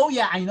say, oh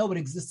yeah, I know it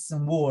exists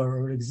in war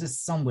or it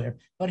exists somewhere.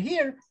 But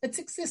here it's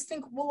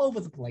existing all over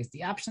the place.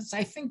 The options,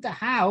 I think the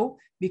how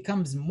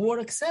becomes more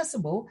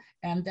accessible,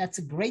 and that's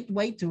a great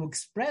way to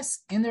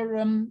express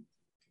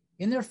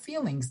inner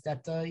feelings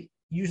that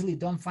usually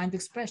don't find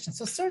expression.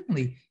 So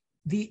certainly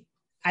the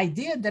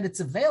idea that it's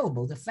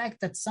available, the fact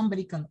that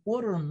somebody can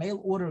order a mail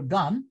order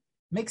gun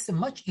makes it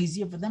much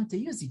easier for them to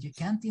use it. You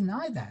can't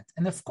deny that.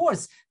 And of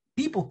course,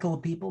 people kill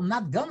people,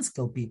 not guns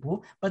kill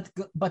people, but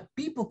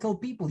people kill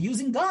people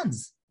using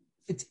guns.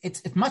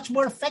 It's much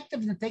more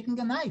effective than taking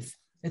a knife.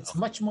 It's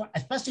much more,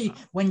 especially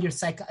when you're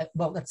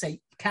let's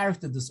say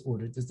character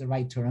disordered is the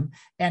right term,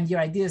 and your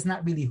idea is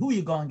not really who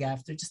you're going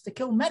after, just to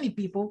kill many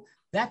people.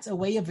 That's a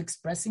way of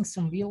expressing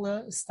some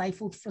real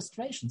stifled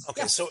frustrations.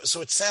 Okay, yeah.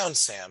 So it sounds,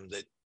 Sam,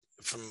 that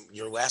from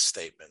your last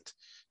statement,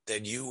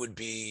 that you would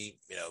be,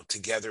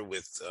 together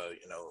with,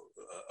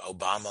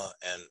 Obama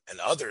and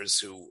others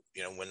who,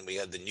 when we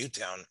had the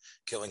Newtown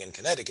killing in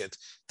Connecticut,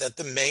 that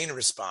the main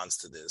response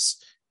to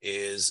this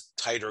is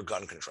tighter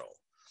gun control.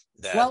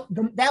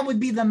 That would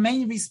be the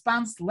main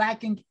response,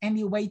 lacking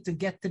any way to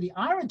get to the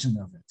origin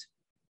of it.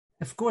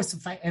 Of course,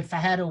 if I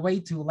had a way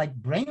to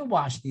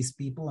brainwash these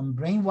people and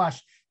brainwash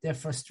their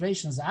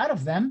frustrations out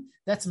of them,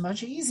 that's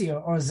much easier.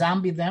 Or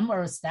zombie them,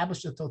 or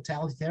establish a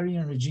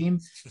totalitarian regime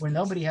where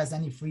nobody has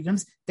any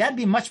freedoms. That'd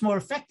be much more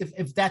effective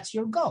if that's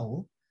your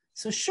goal.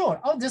 So sure.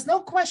 Oh, there's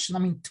no question. I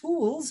mean,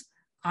 tools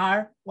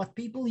are what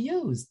people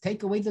use.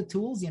 Take away the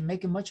tools, you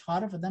make it much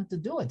harder for them to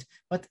do it.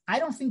 But I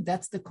don't think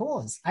that's the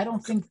cause. I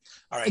don't think,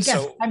 all right,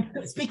 again, I'm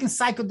speaking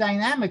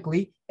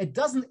psychodynamically, it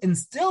doesn't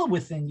instill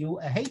within you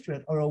a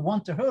hatred or a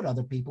want to hurt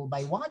other people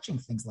by watching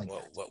things like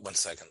that. Well, 1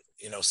 second.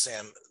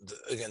 Sam,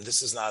 again,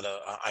 this is not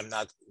I'm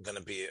not going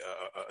to be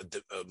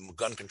a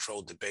gun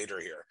control debater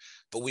here,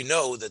 but we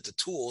know that the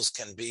tools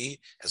can be,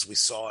 as we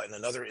saw in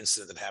another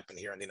incident that happened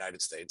here in the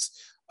United States,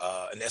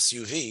 an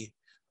SUV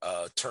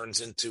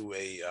turns into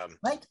a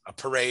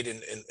parade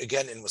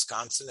in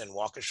Wisconsin, in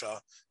Waukesha,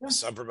 a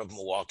suburb of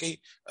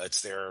Milwaukee.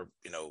 It's their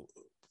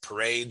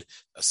parade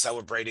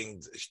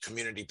celebrating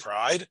community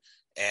pride,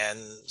 and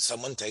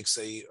someone takes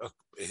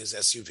his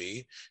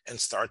SUV and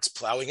starts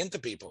plowing into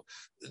people.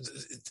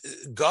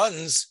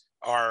 Guns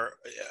are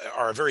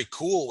a very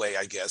cool way,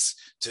 I guess,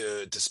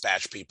 to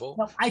dispatch people.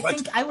 Well, I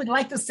think I would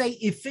like to say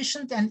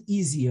efficient and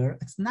easier.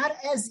 It's not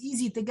as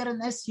easy to get an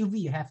SUV.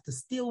 You have to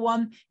steal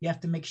one. You have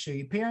to make sure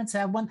your parents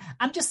have one.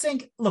 I'm just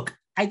saying, look,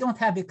 I don't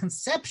have a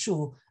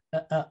conceptual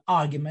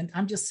argument.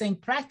 I'm just saying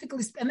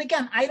practically, and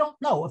again, I don't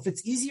know if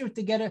it's easier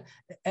to get a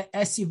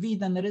SUV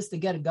than it is to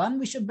get a gun.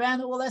 We should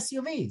ban all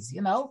SUVs,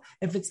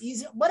 if it's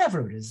easier,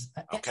 whatever it is.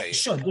 Okay.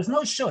 Should. There's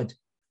no should.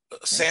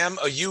 Sam,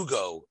 a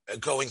Yugo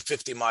going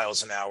 50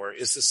 miles an hour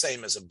is the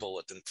same as a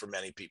bullet for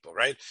many people,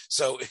 right?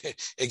 So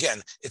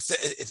again,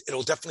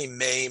 it'll definitely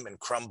maim and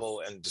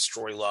crumble and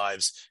destroy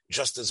lives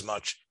just as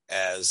much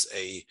as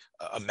a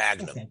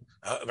Magnum, okay.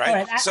 Right?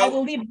 All right. I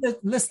will leave the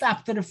list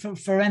up to the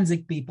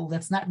forensic people.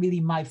 That's not really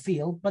my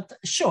field, but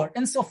sure.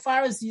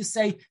 Insofar as you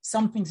say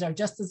some things are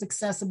just as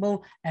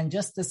accessible and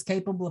just as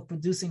capable of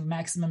producing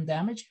maximum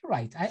damage, you're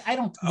right. I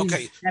don't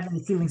really have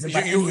any feelings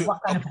about what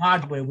kind of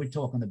hardware we're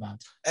talking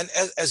about. And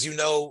as you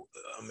know,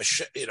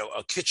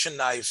 a kitchen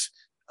knife.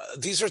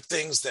 These are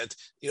things that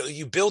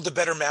you build a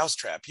better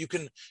mousetrap. You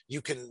can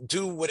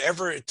do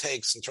whatever it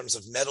takes in terms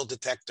of metal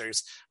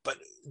detectors, but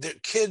the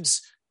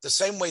kids, the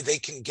same way they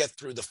can get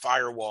through the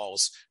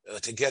firewalls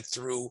to get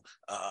through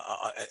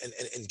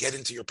and get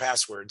into your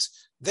passwords,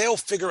 they'll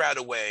figure out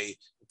a way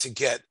to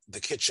get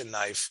the kitchen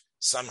knife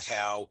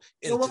somehow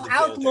into the building. We'll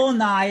outlaw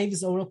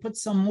knives, or we'll put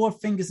some more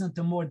fingers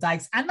into more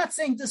dikes. I'm not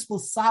saying this will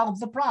solve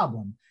the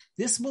problem.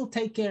 This will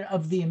take care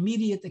of the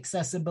immediate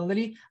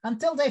accessibility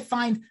until they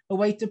find a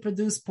way to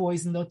produce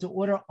poison, or to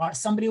order, or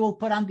somebody will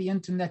put on the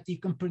internet you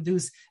can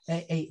produce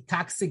a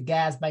toxic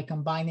gas by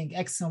combining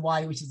X and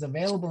Y, which is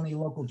available in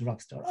your local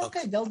drugstore.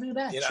 Okay, they'll do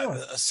that. Sure.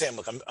 Sam,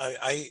 look,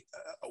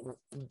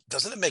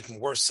 doesn't it make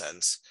more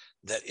sense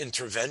that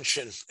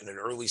intervention in an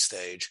early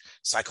stage,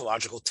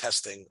 psychological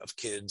testing of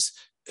kids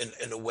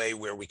in a way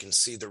where we can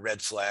see the red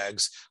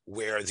flags,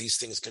 where these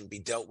things can be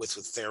dealt with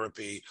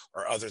therapy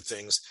or other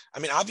things? I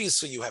mean,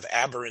 obviously you have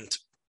aberrant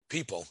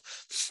people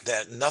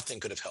that nothing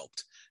could have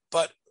helped,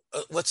 but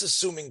let's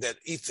assuming that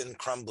Ethan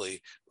Crumbley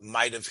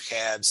might have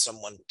had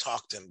someone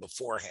talk to him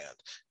beforehand.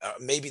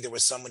 Maybe there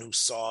was someone who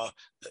saw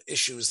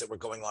issues that were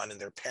going on in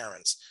their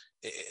parents.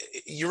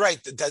 You're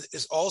right, that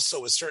is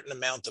also a certain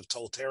amount of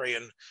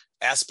totalitarian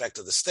aspect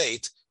of the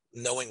state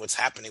knowing what's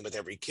happening with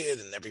every kid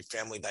and every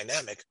family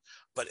dynamic.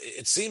 But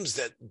it seems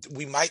that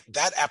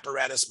that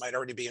apparatus might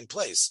already be in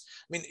place.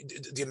 I mean,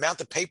 the amount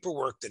of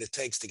paperwork that it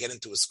takes to get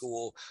into a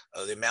school,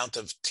 the amount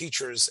of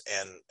teachers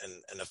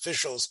and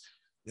officials,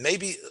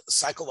 maybe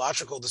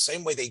psychological, the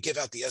same way they give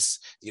out the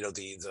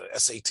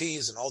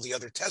SATs and all the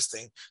other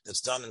testing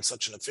that's done in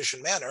such an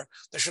efficient manner,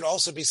 there should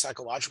also be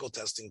psychological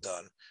testing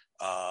done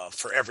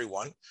for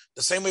everyone.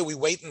 The same way we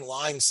wait in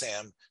line,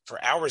 Sam,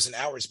 for hours and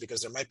hours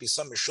because there might be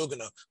some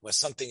meshugana who has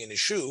something in his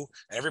shoe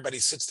and everybody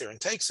sits there and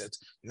takes it.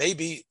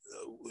 Maybe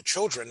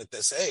children at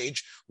this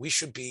age, we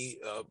should be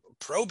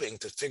probing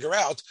to figure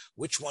out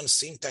which ones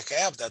seem to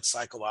have that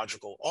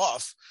psychological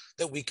off,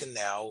 that we can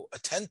now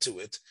attend to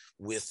it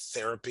with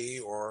therapy,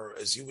 or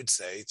as you would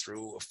say,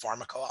 through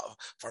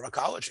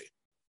pharmacology.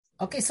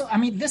 Okay, so I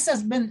mean, this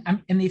has been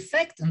an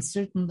effect in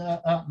certain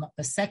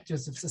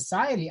sectors of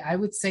society. I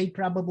would say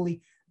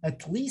probably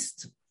at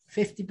least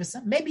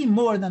 50%, maybe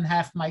more than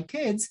half my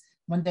kids,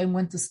 when they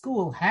went to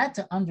school, had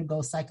to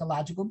undergo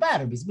psychological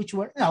batteries, which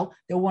were,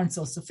 they weren't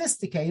so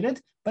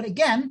sophisticated, but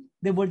again,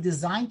 they were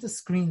designed to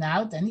screen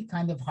out any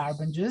kind of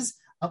harbingers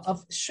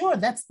of sure,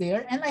 that's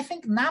there. And I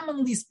think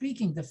nominally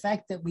speaking, the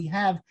fact that we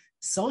have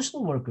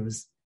social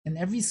workers in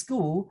every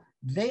school,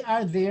 they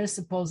are there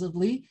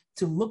supposedly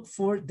to look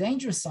for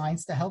danger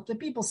signs to help the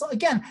people. So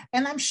again,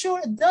 and I'm sure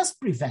it does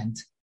prevent,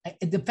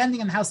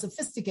 depending on how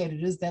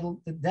sophisticated it is,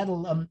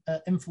 that'll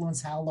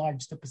influence how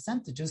large the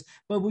percentage is.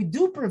 But we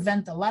do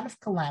prevent a lot of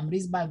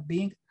calamities by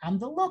being on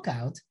the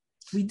lookout.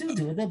 We do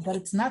that, but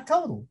it's not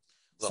total.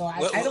 So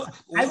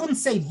I wouldn't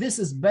say this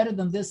is better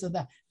than this or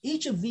that.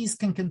 Each of these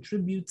can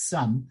contribute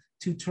some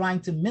to trying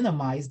to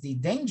minimize the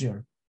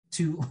danger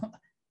to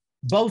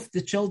both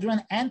the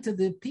children and to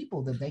the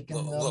people that they can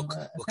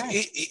attack.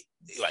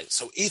 Right.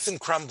 So Ethan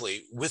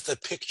Crumbley with a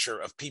picture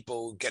of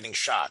people getting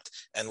shot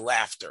and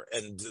laughter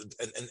and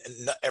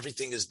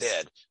everything is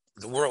dead.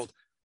 The world,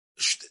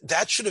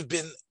 that should have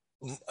been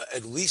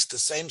at least the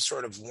same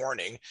sort of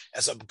warning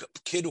as a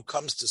kid who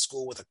comes to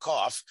school with a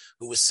cough,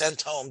 who was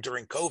sent home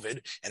during COVID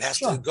and has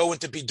to go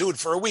into bidud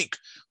for a week.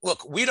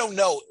 Look, we don't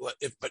know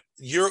but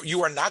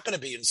you are not going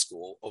to be in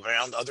school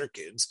around other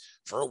kids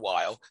for a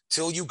while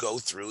till you go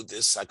through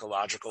this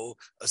psychological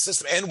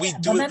system. And we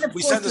send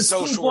the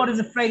social. The school board is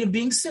afraid of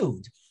being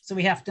sued. So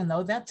we have to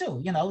know that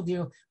too.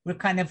 We're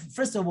kind of,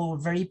 first of all, we're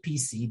very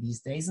PC these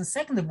days. And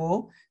second of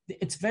all,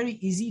 it's very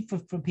easy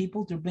for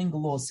people to bring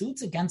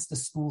lawsuits against the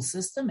school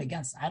system,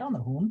 against I don't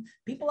know whom.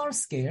 People are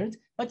scared.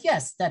 But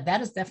yes,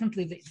 that is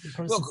definitely the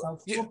person's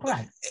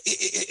self-pride.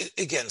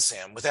 Again,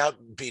 Sam, without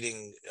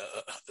beating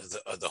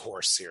the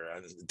horse here,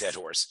 the dead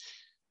horse,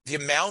 the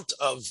amount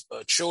of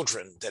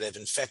children that have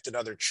infected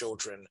other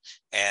children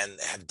and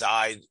have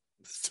died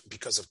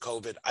because of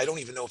COVID, I don't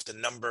even know if the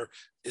number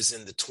is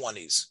in the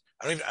 20s.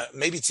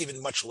 Maybe it's even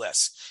much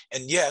less.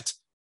 And yet,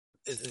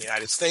 in the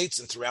United States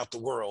and throughout the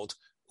world,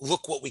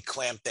 look what we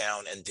clamped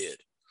down and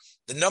did.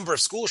 The number of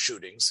school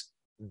shootings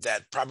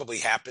that probably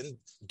happened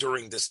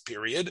during this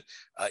period,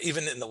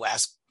 even in the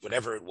last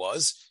whatever it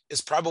was, is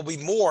probably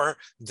more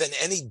than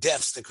any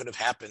deaths that could have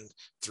happened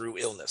through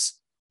illness.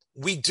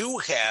 We do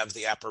have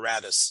the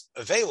apparatus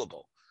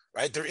available,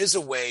 right? There is a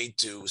way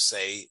to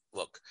say,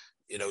 look,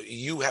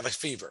 you have a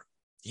fever.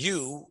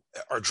 You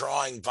are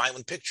drawing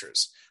violent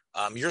pictures.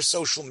 Your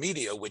social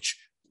media, which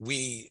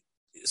we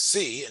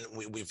see and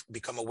we've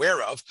become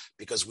aware of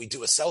because we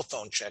do a cell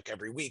phone check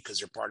every week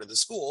because you're part of the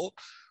school,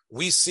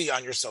 we see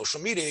on your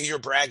social media you're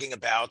bragging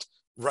about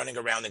running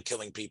around and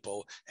killing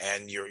people,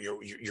 and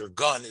your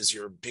gun is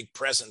your big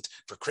present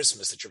for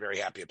Christmas that you're very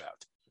happy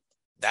about.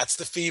 That's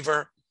the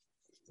fever.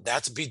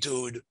 That's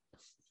bidud.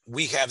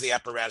 We have the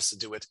apparatus to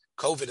do it.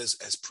 COVID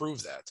has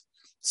proved that.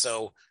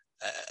 So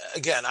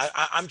again,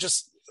 I'm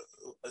just,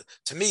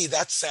 to me,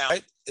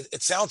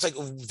 it sounds like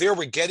there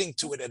we're getting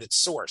to it at its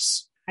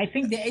source. I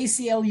think the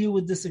ACLU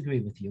would disagree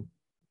with you.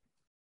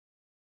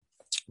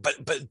 But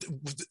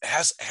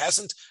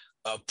hasn't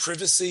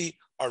privacy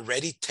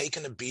already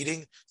taken a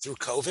beating through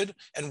COVID?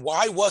 And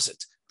why was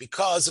it?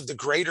 Because of the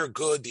greater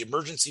good, the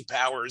emergency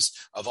powers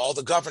of all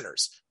the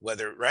governors,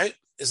 right?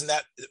 Isn't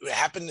that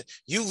happened?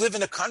 You live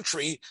in a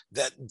country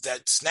that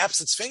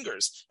snaps its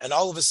fingers, and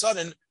all of a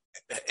sudden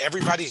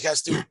everybody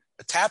has to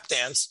tap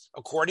dance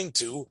according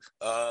to,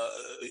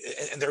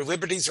 and their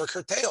liberties are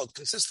curtailed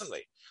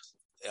consistently.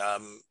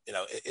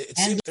 It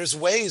seems there's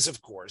ways,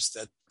 of course,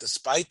 that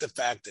despite the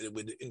fact that it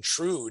would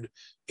intrude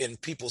in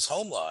people's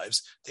home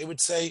lives, they would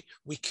say,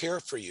 we care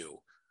for you.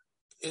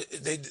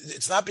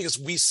 It's not because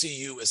we see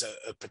you as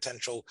a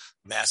potential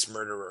mass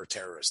murderer or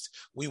terrorist.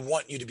 We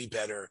want you to be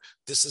better.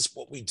 This is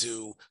what we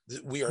do.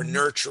 We are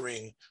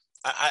nurturing.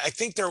 I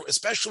think there,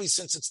 especially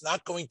since it's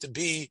not going to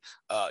be,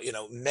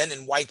 men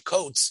in white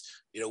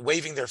coats,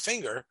 waving their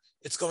finger.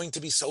 It's going to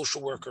be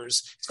social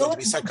workers. It's going to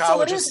be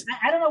psychologists.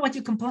 I don't know what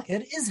you complain.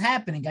 It is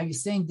happening. Are you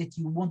saying that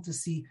you want to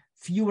see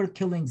fewer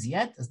killings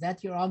yet? Is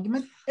that your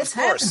argument? It's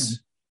happening.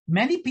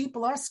 Many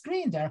people are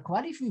screened. There are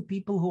quite a few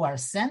people who are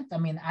sent. I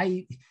mean,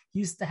 I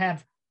used to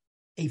have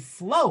a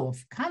flow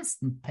of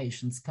constant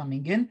patients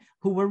coming in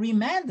who were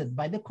remanded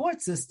by the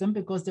court system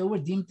because they were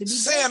deemed to be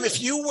Sam, dangerous.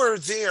 if you were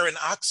there in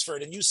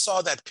Oxford and you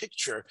saw that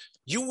picture,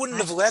 you wouldn't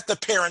have let the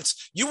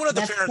parents, you wouldn't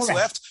have the parents correct.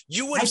 Left.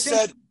 You would have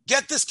said,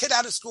 get this kid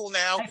out of school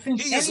now. I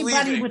think He is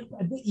leaving.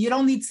 You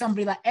don't need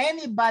somebody like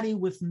anybody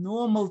with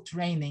normal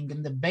training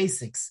in the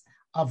basics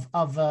of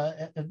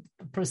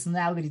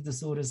personality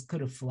disorders could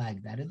have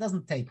flagged that. It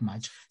doesn't take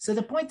much. So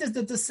the point is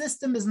that the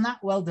system is not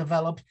well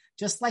developed,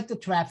 just like the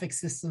traffic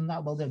system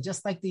not well developed,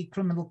 just like the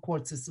criminal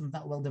court system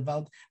not well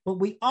developed. But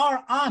we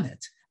are on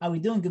it. Are we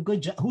doing a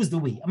good job? Who's the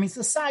we? I mean,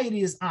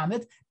 society is on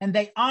it, and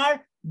they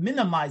are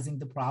minimizing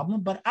the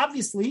problem. But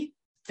obviously,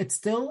 it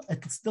still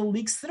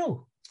leaks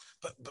through.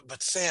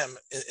 But Sam,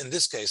 in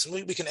this case, and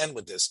we can end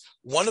with this.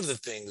 One of the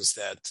things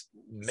that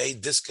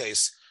made this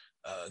case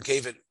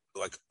gave it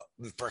like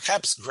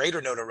perhaps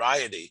greater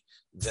notoriety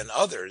than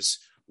others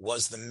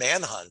was the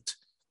manhunt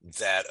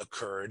that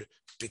occurred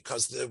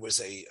because there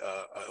was a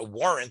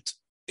warrant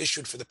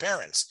issued for the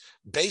parents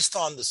based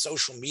on the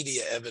social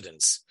media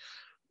evidence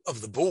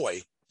of the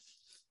boy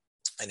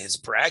and his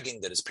bragging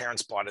that his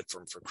parents bought it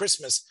for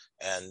Christmas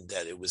and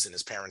that it was in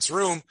his parents'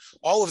 room.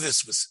 All of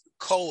this was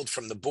culled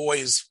from the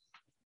boy's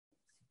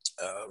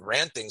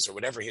rantings or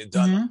whatever he had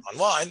done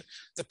online.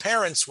 The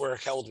parents were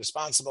held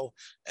responsible,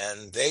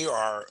 and they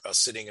are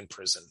sitting in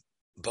prison,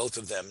 both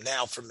of them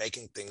now, for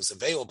making things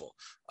available.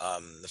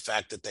 The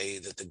fact that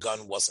the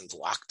gun wasn't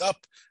locked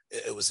up,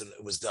 it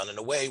was done in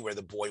a way where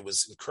the boy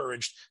was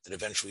encouraged that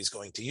eventually he's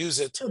going to use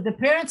it. So the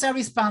parents are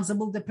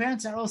responsible. The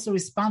parents are also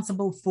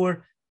responsible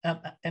for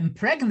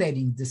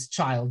impregnating this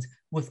child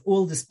with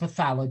all this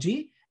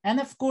pathology. And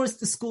of course,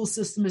 the school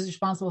system is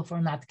responsible for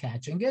not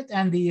catching it.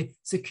 And the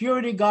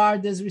security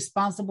guard is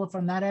responsible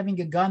for not having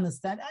a gun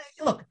instead.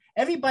 Look,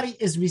 everybody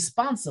is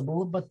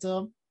responsible, but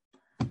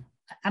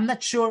I'm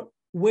not sure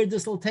where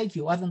this will take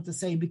you, other than to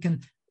say we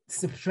can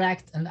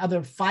subtract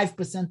another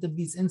 5% of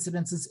these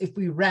incidences if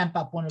we ramp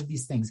up one of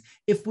these things.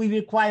 If we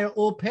require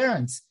all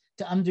parents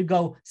to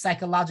undergo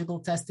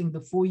psychological testing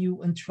before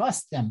you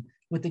entrust them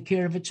with the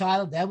care of a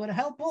child, that would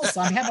help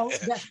also. I mean,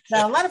 there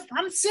are a lot of,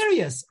 I'm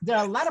serious, there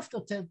are a lot of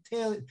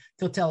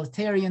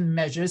totalitarian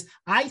measures.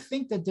 I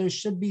think that there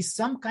should be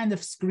some kind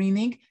of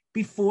screening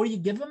before you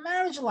give a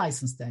marriage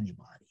license to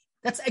anybody.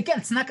 That's, again,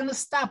 it's not going to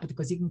stop it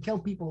because you can kill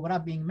people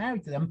without being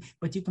married to them,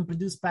 but you can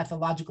produce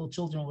pathological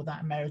children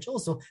without marriage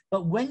also.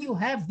 But when you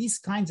have these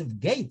kinds of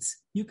gates,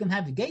 you can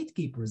have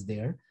gatekeepers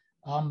there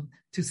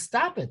to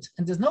stop it.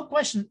 And there's no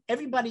question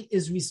everybody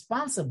is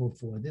responsible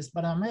for this,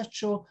 but I'm not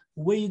sure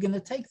where you're going to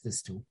take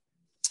this to.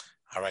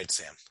 All right,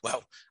 Sam.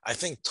 Well, I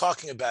think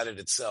talking about it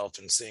itself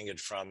and seeing it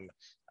from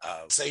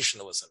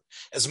sensationalism,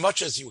 as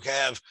much as you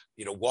have,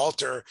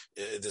 Walter,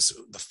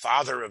 the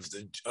father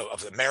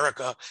of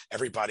America,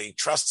 everybody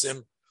trusts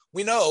him.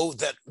 We know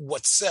that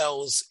what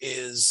sells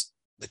is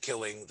the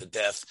killing, the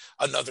death,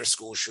 another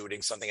school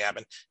shooting, something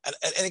happened.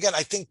 And again,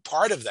 I think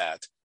part of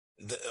that,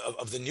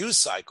 of the news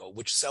cycle,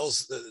 which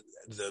sells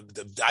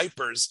the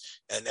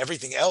diapers and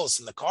everything else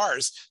in the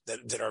cars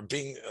that are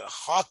being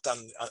hawked on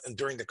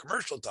during the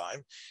commercial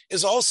time,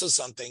 is also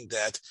something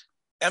that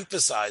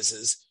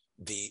emphasizes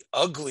the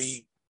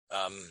ugly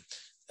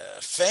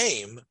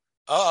fame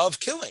of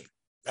killing,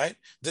 right?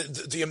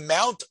 The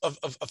amount of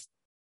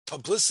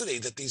publicity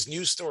that these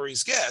news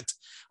stories get,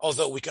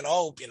 although we can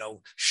all,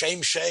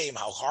 shame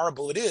how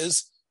horrible it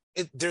is,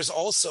 there's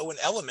also an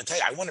element, hey,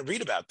 I want to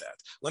read about that.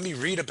 Let me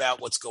read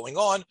about what's going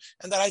on.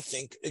 And that, I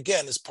think,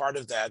 again, is part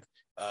of that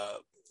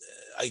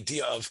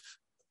idea of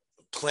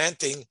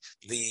planting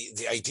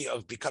the idea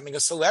of becoming a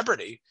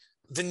celebrity.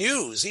 The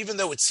news, even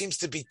though it seems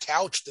to be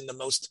couched in the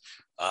most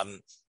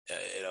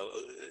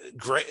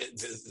great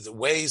the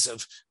ways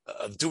of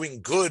doing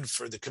good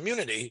for the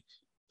community,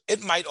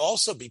 it might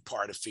also be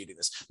part of feeding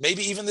this.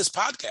 Maybe even this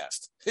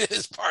podcast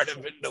is part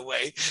of it in a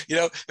way.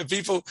 If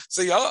people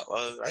say,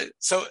 right.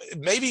 So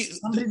maybe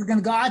somebody's going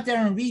to go out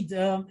there and read,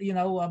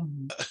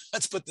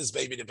 let's put this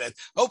baby to bed,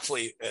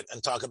 hopefully,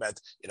 and talk about,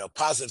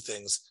 positive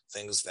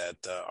things that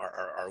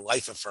are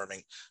life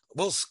affirming.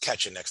 We'll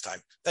catch you next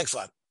time. Thanks a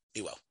lot.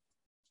 Be well.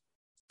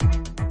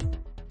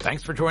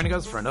 Thanks for joining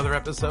us for another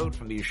episode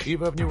from the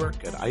Yeshiva of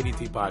Newark at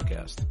IDT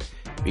Podcast.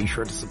 Be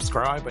sure to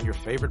subscribe on your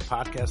favorite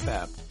podcast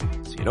app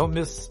so you don't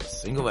miss a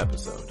single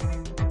episode.